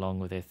to get along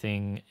with their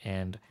thing,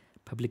 and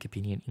public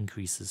opinion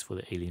increases for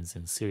the aliens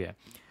in Syria.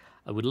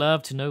 I would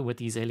love to know what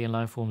these alien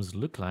life forms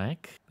look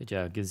like. But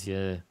yeah, it gives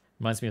you...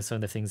 Reminds me of some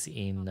of the things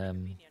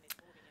in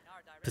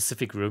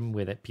Pacific Rim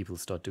where that people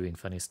start doing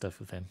funny stuff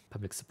with them.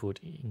 Public support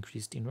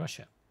increased in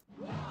Russia.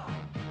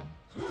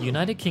 The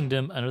United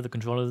Kingdom, under the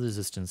control of the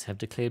resistance, have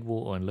declared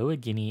war on Lower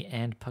Guinea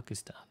and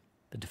Pakistan.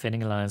 The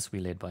defending alliance will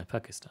be led by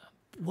Pakistan.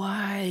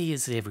 Why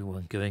is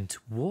everyone going to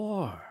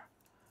war?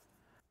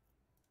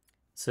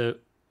 So,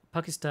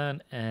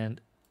 Pakistan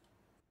and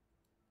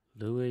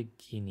Lower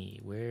Guinea.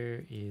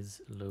 Where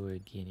is Lower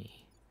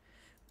Guinea?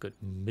 Got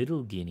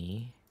Middle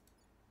Guinea.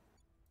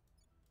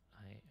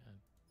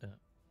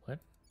 What?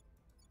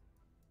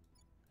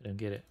 I don't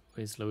get it.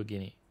 Where's Lower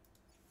Guinea?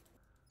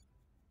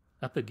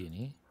 Upper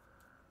Guinea.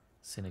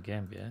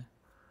 Senegambia.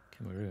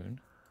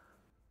 Cameroon.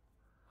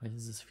 Why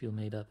does this feel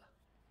made up?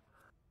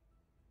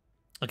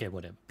 Okay,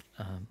 whatever.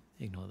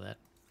 Ignore that.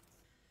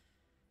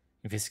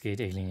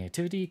 Investigate alien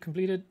activity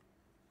completed.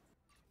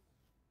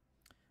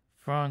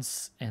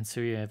 France and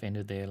Syria have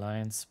ended their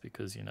alliance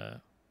because, you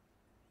know,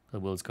 the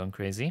world's gone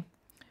crazy.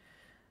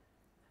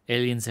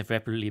 Aliens have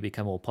rapidly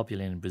become more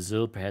popular in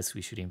Brazil. Perhaps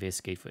we should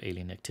investigate for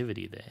alien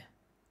activity there.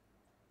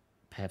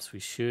 Perhaps we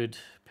should.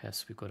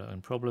 Perhaps we've got our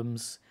own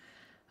problems.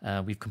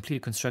 We've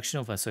completed construction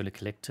of our solar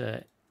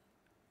collector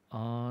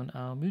on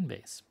our moon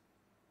base.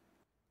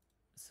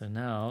 So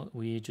now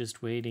we're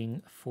just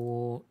waiting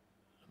for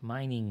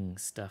mining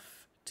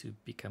stuff to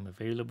become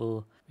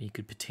available. We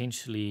could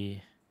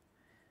potentially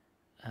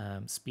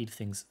speed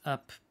things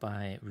up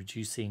by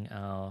reducing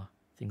our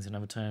things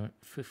another time.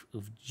 5th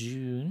of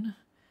June.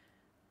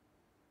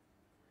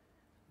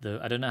 Though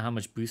I don't know how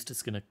much boost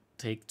it's going to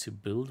take to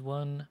build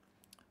one.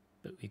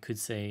 But we could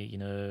say, you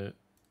know...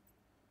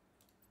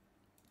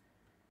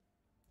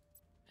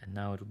 And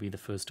now it will be the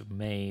 1st of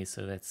May,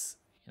 so that's,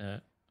 you know,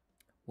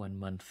 1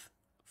 month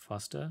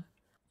faster.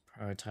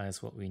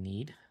 Prioritize what we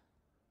need.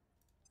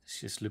 Let's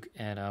just look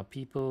at our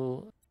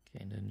people.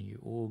 Okay, and the new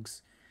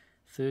orgs.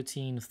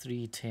 13,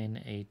 3,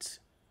 10, 8.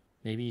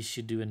 Maybe you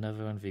should do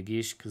another on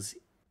Vigish,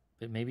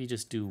 but maybe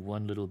just do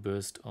one little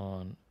burst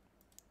on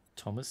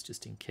Thomas,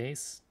 just in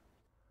case.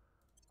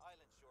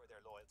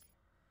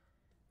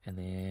 And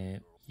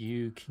then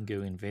you can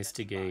go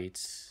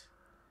investigate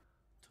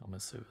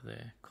Thomas over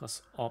there.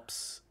 Cost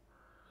ops,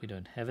 we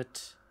don't have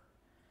it.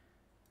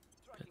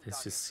 But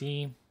let's just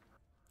see.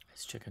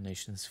 Let's check our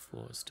nations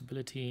for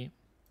stability.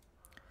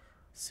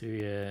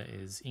 Syria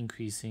is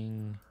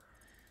increasing.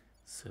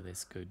 So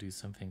let's go do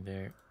something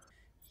there.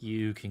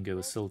 You can go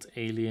assault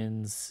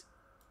aliens.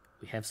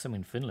 We have some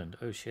in Finland.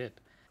 Oh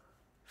shit.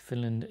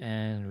 Finland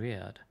and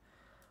Riyadh.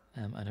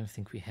 I don't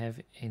think we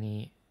have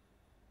any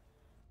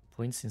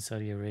points in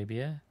Saudi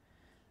Arabia.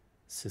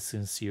 So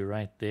since you're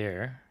right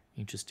there,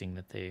 interesting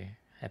that they're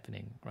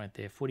happening right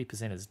there.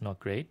 40% is not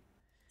great.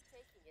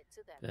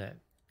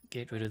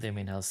 Get rid of them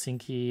in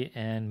Helsinki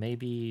and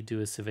maybe do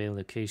a surveil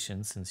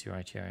location since you're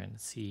right here and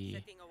see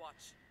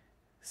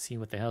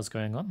what the hell's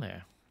going on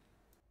there.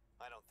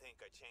 I don't think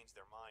I changed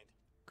their mind.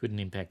 Couldn't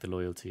impact the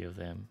loyalty of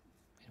them.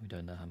 And we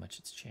don't know how much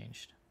it's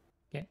changed.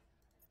 Okay.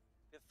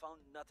 We have found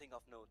nothing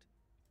of note.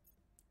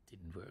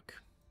 Didn't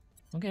work.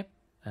 Okay.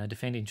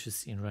 Defend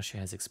interest in Russia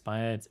has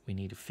expired. We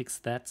need to fix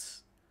that.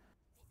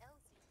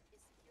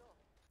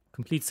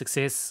 Complete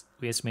success.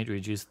 We estimate to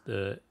reduce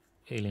the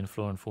alien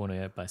flora and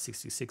fauna by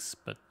 66,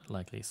 but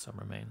likely some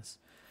remains.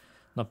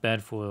 Not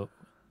bad for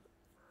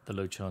the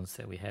low chance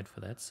that we had for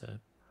that. So,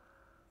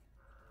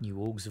 new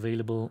orgs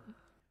available.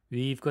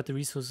 We've got the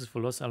resources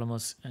for Los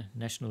Alamos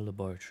National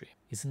Laboratory.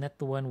 Isn't that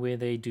the one where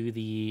they do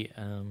the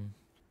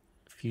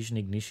fusion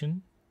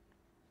ignition?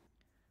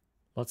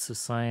 Lots of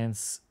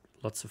science,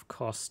 lots of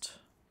cost,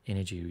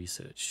 energy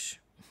research.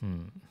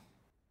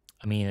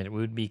 I mean, it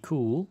would be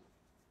cool,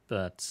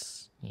 but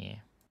yeah.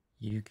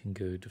 You can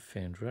go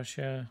defend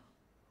Russia.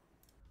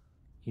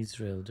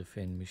 Israel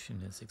defend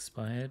mission has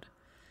expired.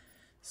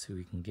 So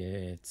we can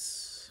get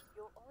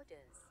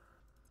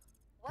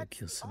Go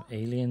kill some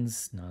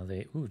aliens. Now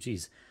they... Oh,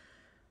 geez.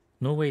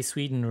 Norway,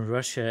 Sweden,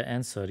 Russia,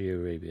 and Saudi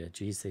Arabia.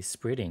 Geez, they're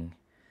spreading.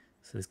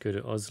 So let's go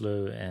to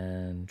Oslo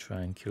and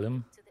try and kill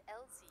them.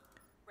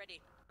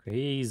 Ready.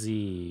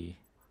 Crazy.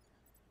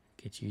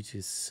 Get you to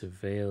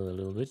surveil a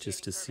little bit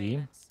just to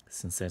see.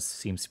 Since that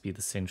seems to be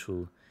the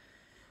central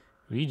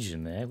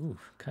region there. Ooh,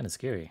 kind of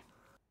scary.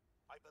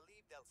 I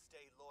believe they'll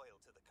stay loyal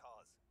to the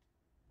cause.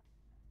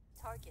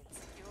 Target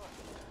secure.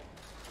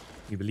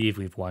 We believe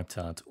we've wiped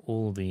out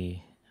all the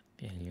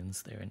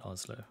aliens there in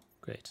Oslo.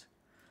 Great.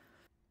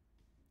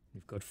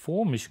 We've got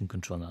 4 mission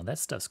control now. That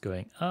stuff's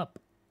going up.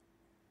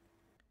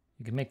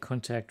 You can make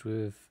contact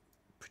with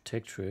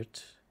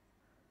Protectorate.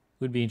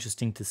 Would be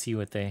interesting to see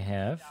what they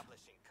have.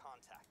 Establishing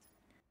contact.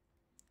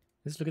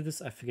 Let's look at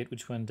this. I forget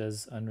which one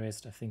does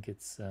unrest. I think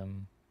it's...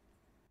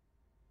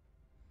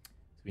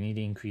 we need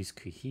to increase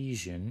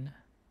cohesion.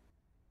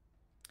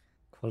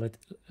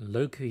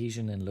 Low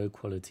cohesion and low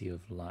quality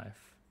of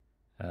life.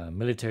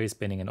 Military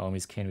spending and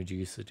armies can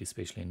reduce it,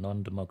 especially in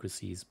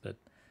non-democracies, but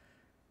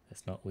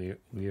that's not where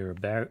we're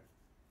about.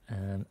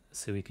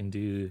 So we can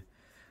do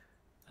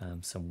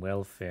some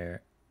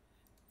welfare,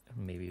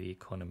 maybe the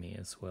economy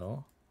as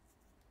well.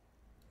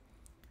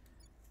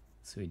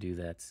 So we do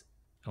that.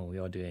 Oh, we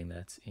are doing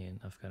that in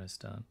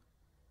Afghanistan.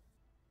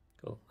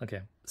 Cool.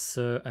 Okay.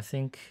 So I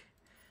think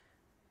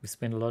we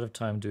spent a lot of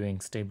time doing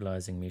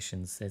stabilizing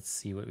missions. Let's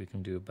see what we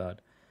can do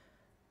about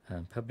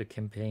public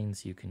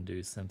campaigns. You can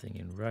do something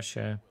in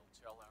Russia.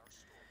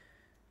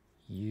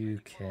 You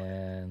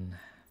can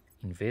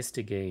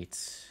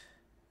investigate.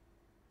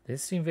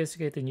 Let's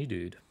investigate the new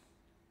dude.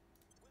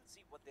 We'll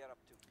see what they're up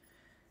to.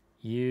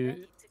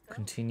 You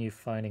continue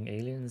finding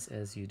aliens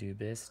as you do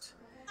best.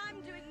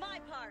 I'm doing my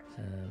part.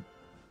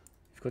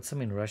 We've got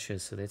some in Russia,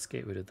 so let's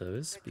get rid of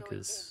those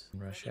because in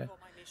Russia, For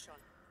my mission.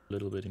 a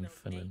little bit in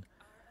Finland.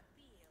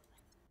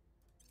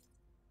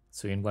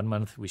 So in 1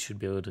 month, we should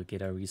be able to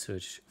get our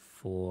research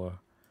for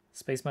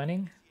space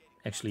mining.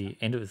 Actually,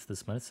 end of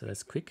this month, so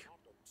that's quick.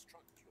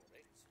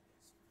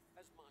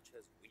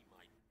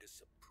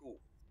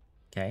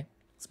 Okay,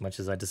 as much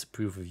as I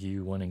disapprove of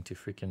you wanting to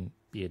freaking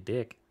be a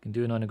dick, you can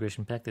do a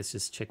non-aggression pact. Let's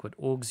just check what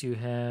orgs you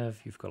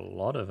have. You've got a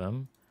lot of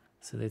them.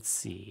 So let's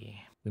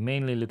see. We're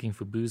mainly looking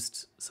for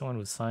boost. Someone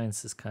with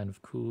science is kind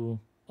of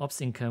cool. Ops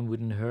income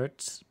wouldn't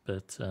hurt,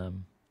 but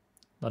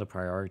not a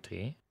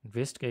priority.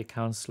 Investigate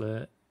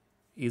counselor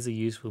is a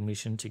useful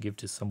mission to give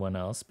to someone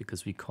else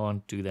because we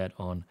can't do that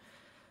on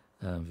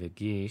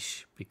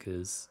Vergesh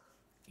because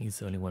he's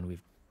the only one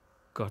we've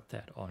got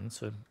that on.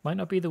 So it might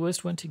not be the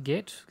worst one to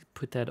get.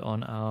 Put that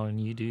on our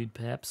new dude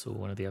perhaps, or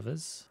one of the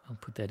others. I'll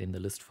put that in the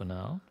list for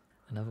now.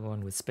 Another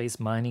one with space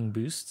mining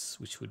boosts,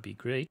 which would be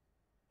great.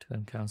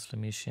 Turn counselor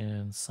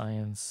mission,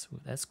 science.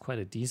 That's quite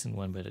a decent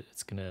one, but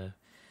it's going to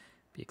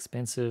be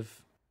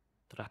expensive.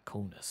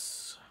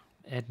 Draconis.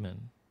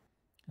 Admin.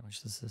 How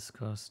much does this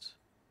cost?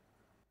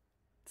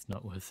 It's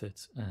not worth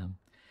it.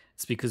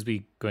 It's because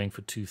we're going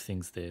for 2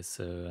 things there.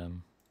 So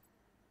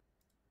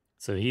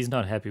so he's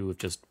not happy with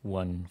just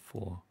 1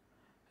 for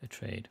a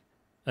trade.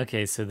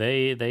 Okay, so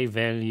they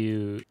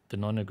value the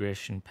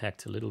non-aggression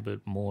pact a little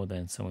bit more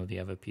than some of the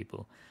other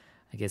people.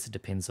 I guess it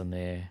depends on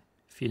their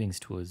feelings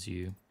towards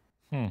you.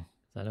 I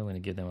don't want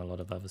to give them a lot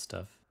of other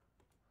stuff.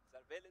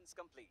 Surveillance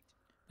complete.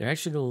 Their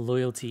actual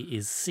loyalty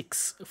is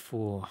 6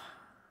 for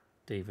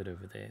David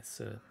over there,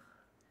 so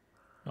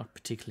not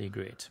particularly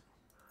great.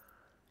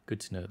 Good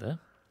to know though.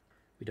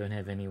 We don't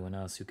have anyone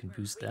else who can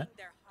boost that. Reading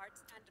their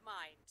hearts and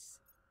minds.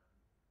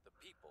 The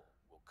people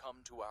will come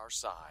to our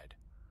side.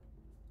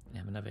 We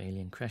have another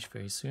alien crash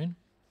very soon.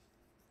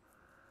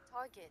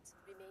 Target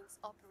remains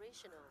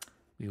operational.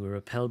 We were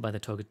repelled by the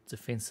target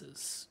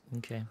defenses.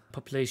 Okay.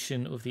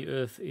 Population of the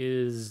Earth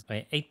is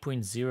by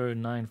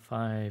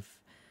 8.095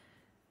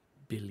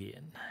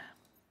 billion.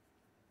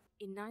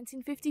 In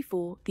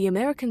 1954, the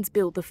Americans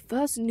built the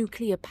first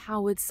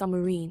nuclear-powered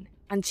submarine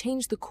and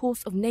changed the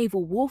course of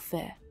naval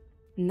warfare.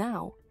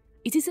 Now,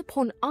 it is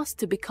upon us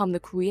to become the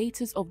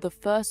creators of the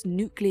first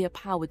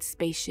nuclear-powered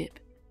spaceship.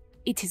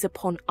 It is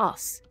upon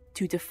us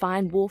to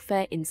define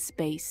warfare in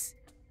space.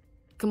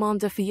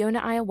 Commander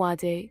Fiona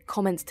Ayawade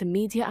comments to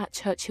media at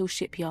Churchill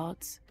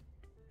Shipyards.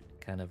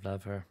 Kind of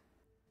love her.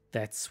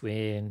 That's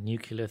where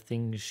nuclear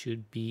things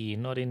should be,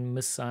 not in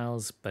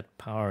missiles, but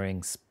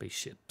powering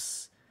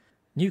spaceships.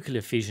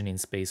 Nuclear fission in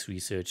space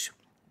research.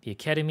 The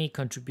Academy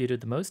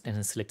contributed the most and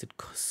has selected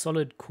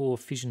solid core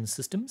fission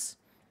systems.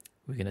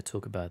 We're going to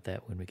talk about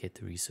that when we get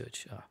to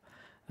research.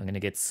 I'm going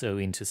to get so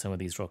into some of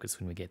these rockets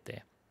when we get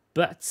there.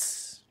 But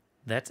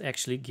that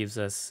actually gives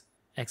us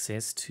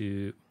access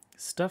to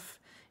stuff,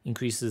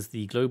 increases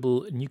the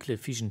global nuclear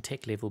fission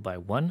tech level by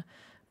 1,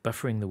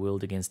 buffering the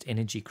world against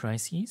energy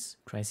crises.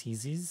 The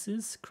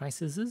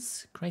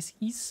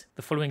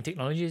following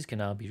technologies can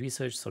now be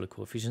researched: solid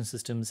core fission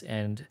systems,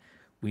 and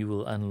we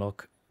will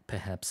unlock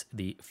perhaps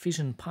the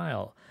fission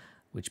pile,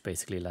 which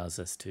basically allows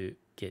us to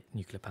get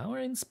nuclear power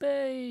in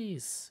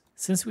space.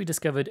 Since we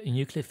discovered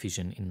nuclear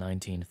fission in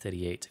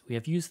 1938, we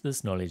have used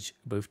this knowledge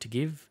both to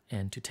give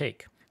and to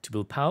take, to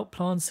build power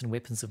plants and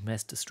weapons of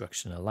mass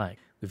destruction alike.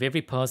 With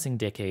every passing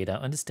decade, our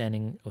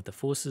understanding of the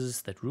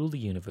forces that rule the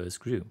universe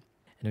grew,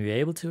 and we were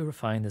able to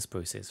refine this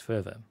process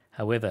further.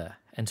 However,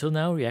 until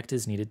now,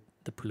 reactors needed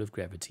the pull of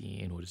gravity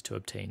in order to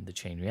obtain the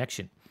chain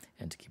reaction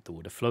and to keep the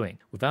water flowing.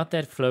 Without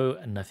that flow,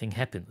 nothing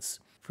happens.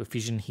 For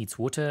fission heats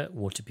water,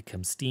 water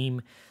becomes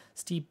steam,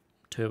 steam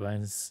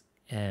turbines,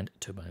 and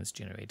turbines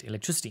generate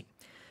electricity.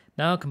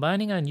 Now,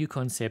 combining our new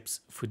concepts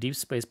for deep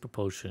space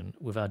propulsion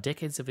with our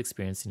decades of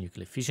experience in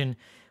nuclear fission,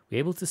 we're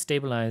able to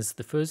stabilize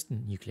the first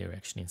nuclear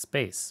reaction in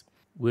space.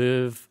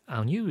 With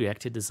our new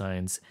reactor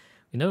designs,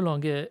 we no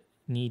longer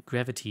need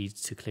gravity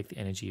to collect the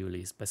energy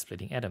released by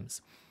splitting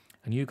atoms.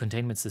 Our new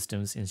containment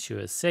systems ensure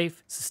a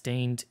safe,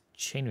 sustained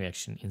chain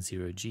reaction in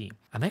zero-G.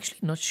 I'm actually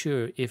not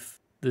sure if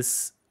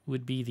this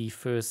would be the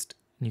first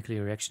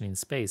nuclear reaction in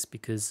space,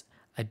 because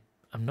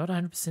I'm not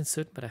 100%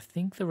 certain, but I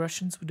think the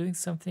Russians were doing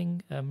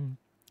something,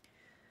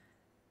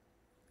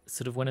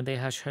 sort of one of their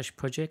hush-hush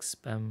projects.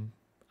 I'm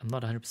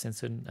not 100%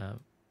 certain.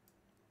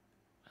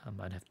 I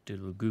might have to do a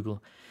little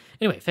Google.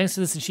 Anyway, thanks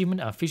to this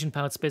achievement, our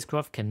fission-powered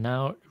spacecraft can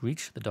now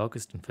reach the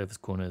darkest and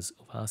furthest corners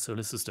of our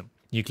solar system.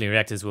 Nuclear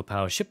reactors will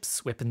power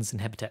ships, weapons,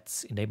 and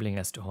habitats, enabling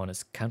us to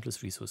harness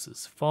countless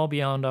resources far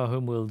beyond our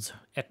homeworld's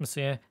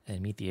atmosphere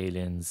and meet the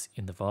aliens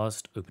in the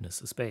vast openness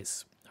of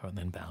space, rather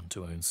than bound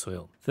to our own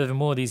soil.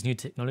 Furthermore, these new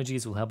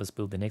technologies will help us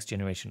build the next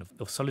generation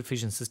of solid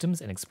fission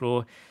systems and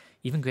explore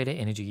even greater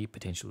energy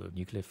potential of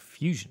nuclear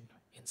fusion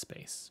in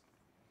space.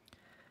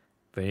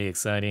 Very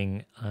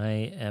exciting. I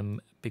am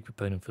a big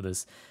proponent for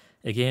this.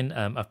 Again,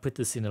 I've put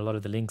this in a lot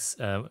of the links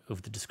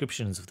of the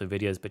descriptions of the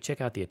videos, but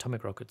check out the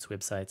Atomic Rockets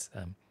websites.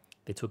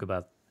 They talk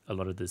about a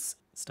lot of this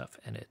stuff,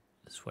 and it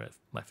is one of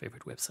my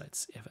favorite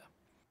websites ever.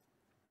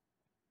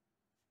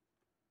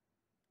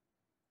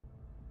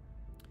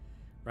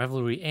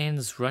 Rivalry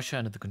ends. Russia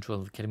under the control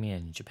of the Academy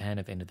and Japan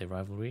have ended their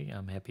rivalry.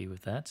 I'm happy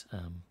with that.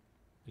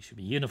 We should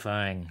be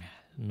unifying,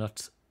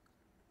 not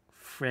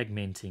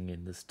fragmenting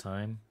in this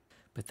time.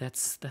 But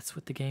that's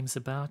what the game's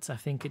about. I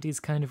think it is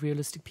kind of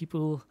realistic.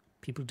 People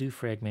do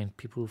fragment.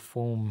 People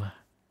form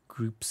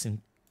groups and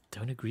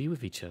don't agree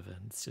with each other.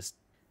 It's just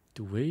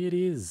the way it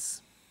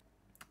is.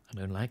 I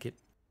don't like it.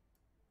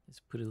 Let's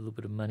put a little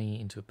bit of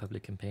money into a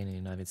public campaign in the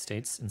United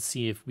States and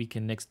see if we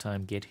can next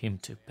time get him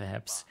to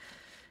perhaps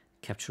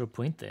capture a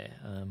point there.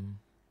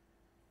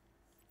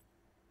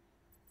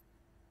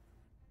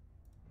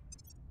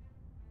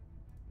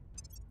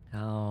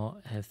 How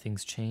have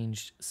things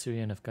changed?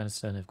 Syria and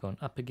Afghanistan have gone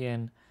up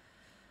again.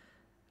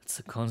 It's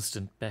a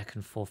constant back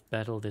and forth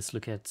battle. Let's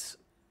look at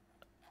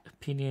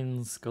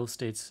opinions. Gulf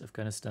states,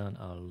 Afghanistan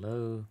are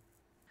low.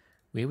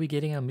 Where are we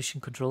getting our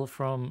mission control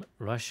from?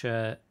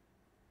 Russia,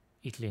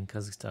 Italy, and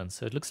Kazakhstan.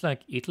 So it looks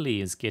like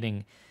Italy is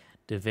getting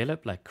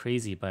developed like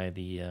crazy by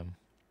the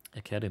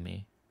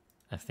Academy,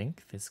 I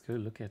think. Let's go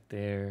look at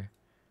their...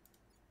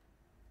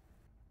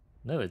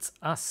 No, it's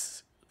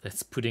us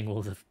that's putting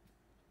all the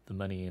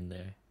money in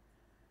there.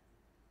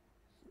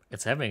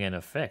 It's having an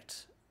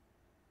effect.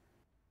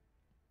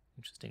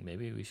 Interesting.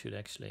 Maybe we should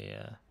actually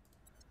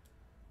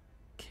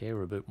care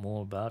a bit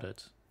more about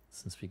it,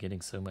 since we're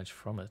getting so much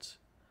from it.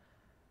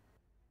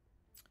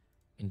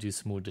 And do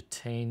some more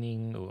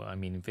detaining, or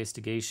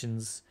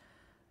investigations.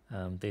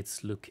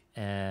 Let's look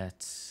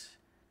at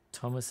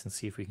Thomas and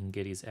see if we can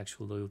get his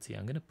actual loyalty.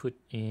 I'm going to put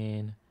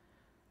in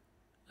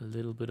a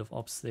little bit of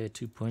ops there,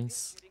 2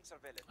 points.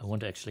 I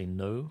want to actually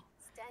know.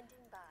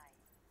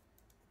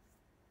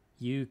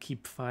 You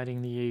keep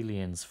fighting the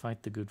aliens.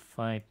 Fight the good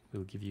fight.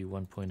 We'll give you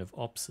 1 point of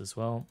ops as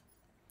well.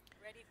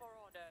 Ready for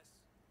orders.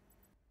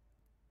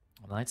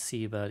 I might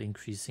see about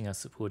increasing our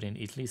support in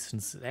Italy,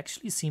 since it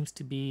actually seems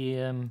to be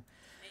Making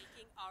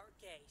our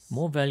case.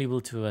 more valuable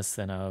to us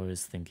than I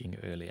was thinking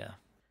earlier.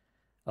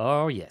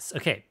 Oh yes.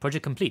 Okay,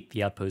 project complete.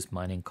 The Outpost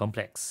Mining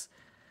Complex.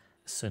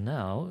 So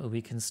now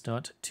we can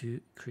start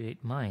to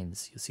create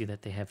mines. You'll see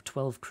that they have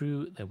 12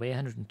 crew. They weigh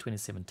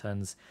 127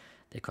 tons.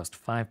 They cost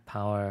 5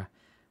 power.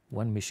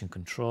 1 mission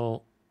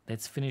control.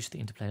 Let's finish the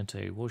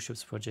interplanetary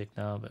warships project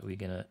now, but we're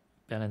gonna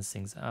balance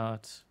things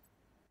out.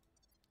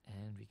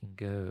 And we can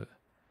go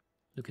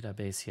look at our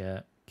base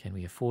here. Can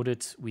we afford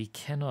it? We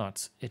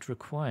cannot. It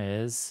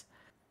requires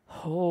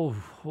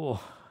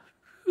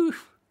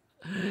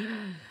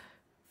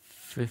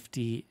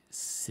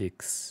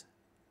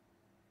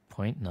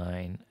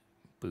 56.9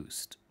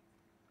 boost.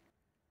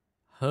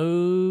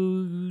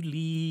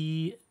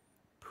 Holy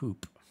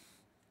poop.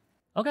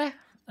 Okay.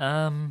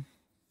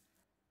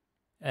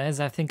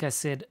 As I think I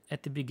said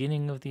at the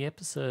beginning of the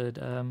episode,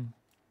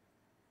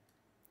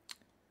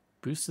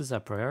 boost is our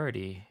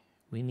priority.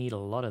 We need a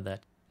lot of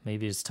that.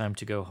 Maybe it's time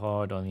to go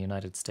hard on the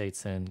United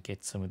States and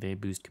get some of their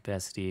boost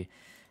capacity.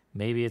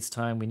 Maybe it's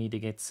time we need to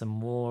get some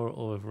more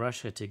of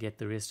Russia to get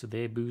the rest of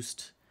their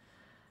boost.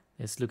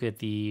 Let's look at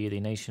the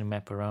nation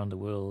map around the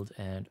world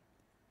and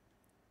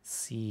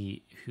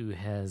see who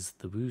has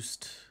the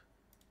boost.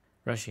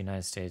 Russia,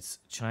 United States,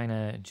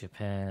 China,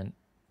 Japan,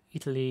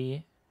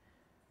 Italy,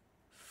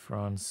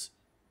 France,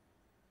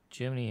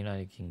 Germany,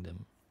 United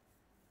Kingdom.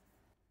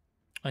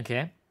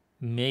 Okay,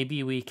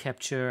 Maybe we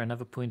capture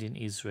another point in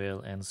Israel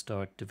and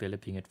start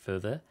developing it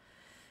further.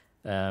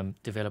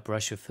 Develop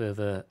Russia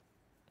further,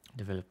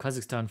 develop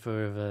Kazakhstan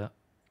further,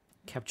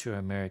 capture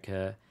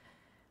America,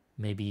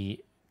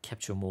 maybe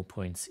capture more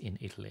points in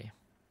Italy.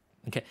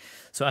 Okay,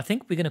 so I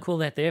think we're going to call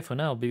that there for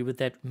now. But with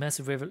that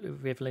massive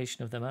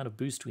revelation of the amount of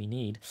boost we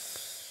need,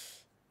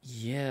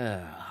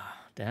 yeah,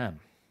 damn.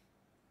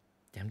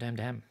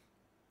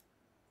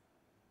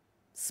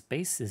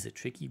 Space is a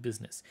tricky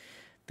business.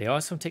 There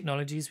are some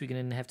technologies we're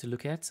going to have to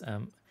look at. I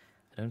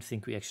don't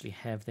think we actually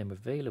have them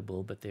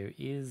available, but there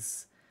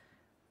is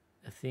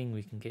a thing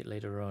we can get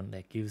later on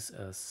that gives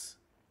us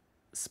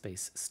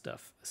space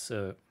stuff.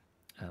 So,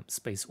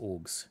 space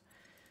orgs.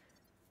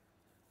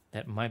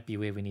 That might be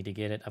where we need to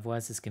get it.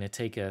 Otherwise, it's going to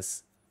take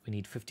us, we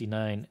need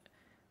 59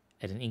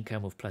 at an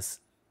income of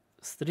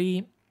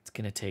 +3. It's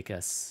going to take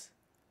us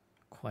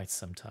quite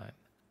some time.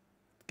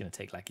 It's going to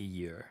take like a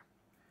year.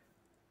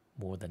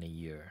 More than a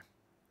year.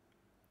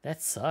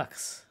 That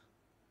sucks.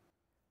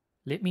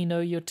 Let me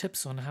know your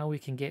tips on how we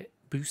can get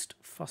boost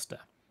faster.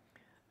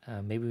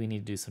 Maybe we need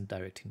to do some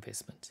direct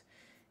investment.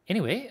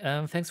 Anyway,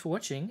 thanks for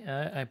watching.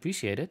 I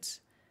appreciate it.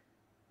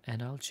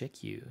 And I'll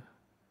check you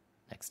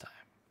next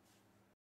time.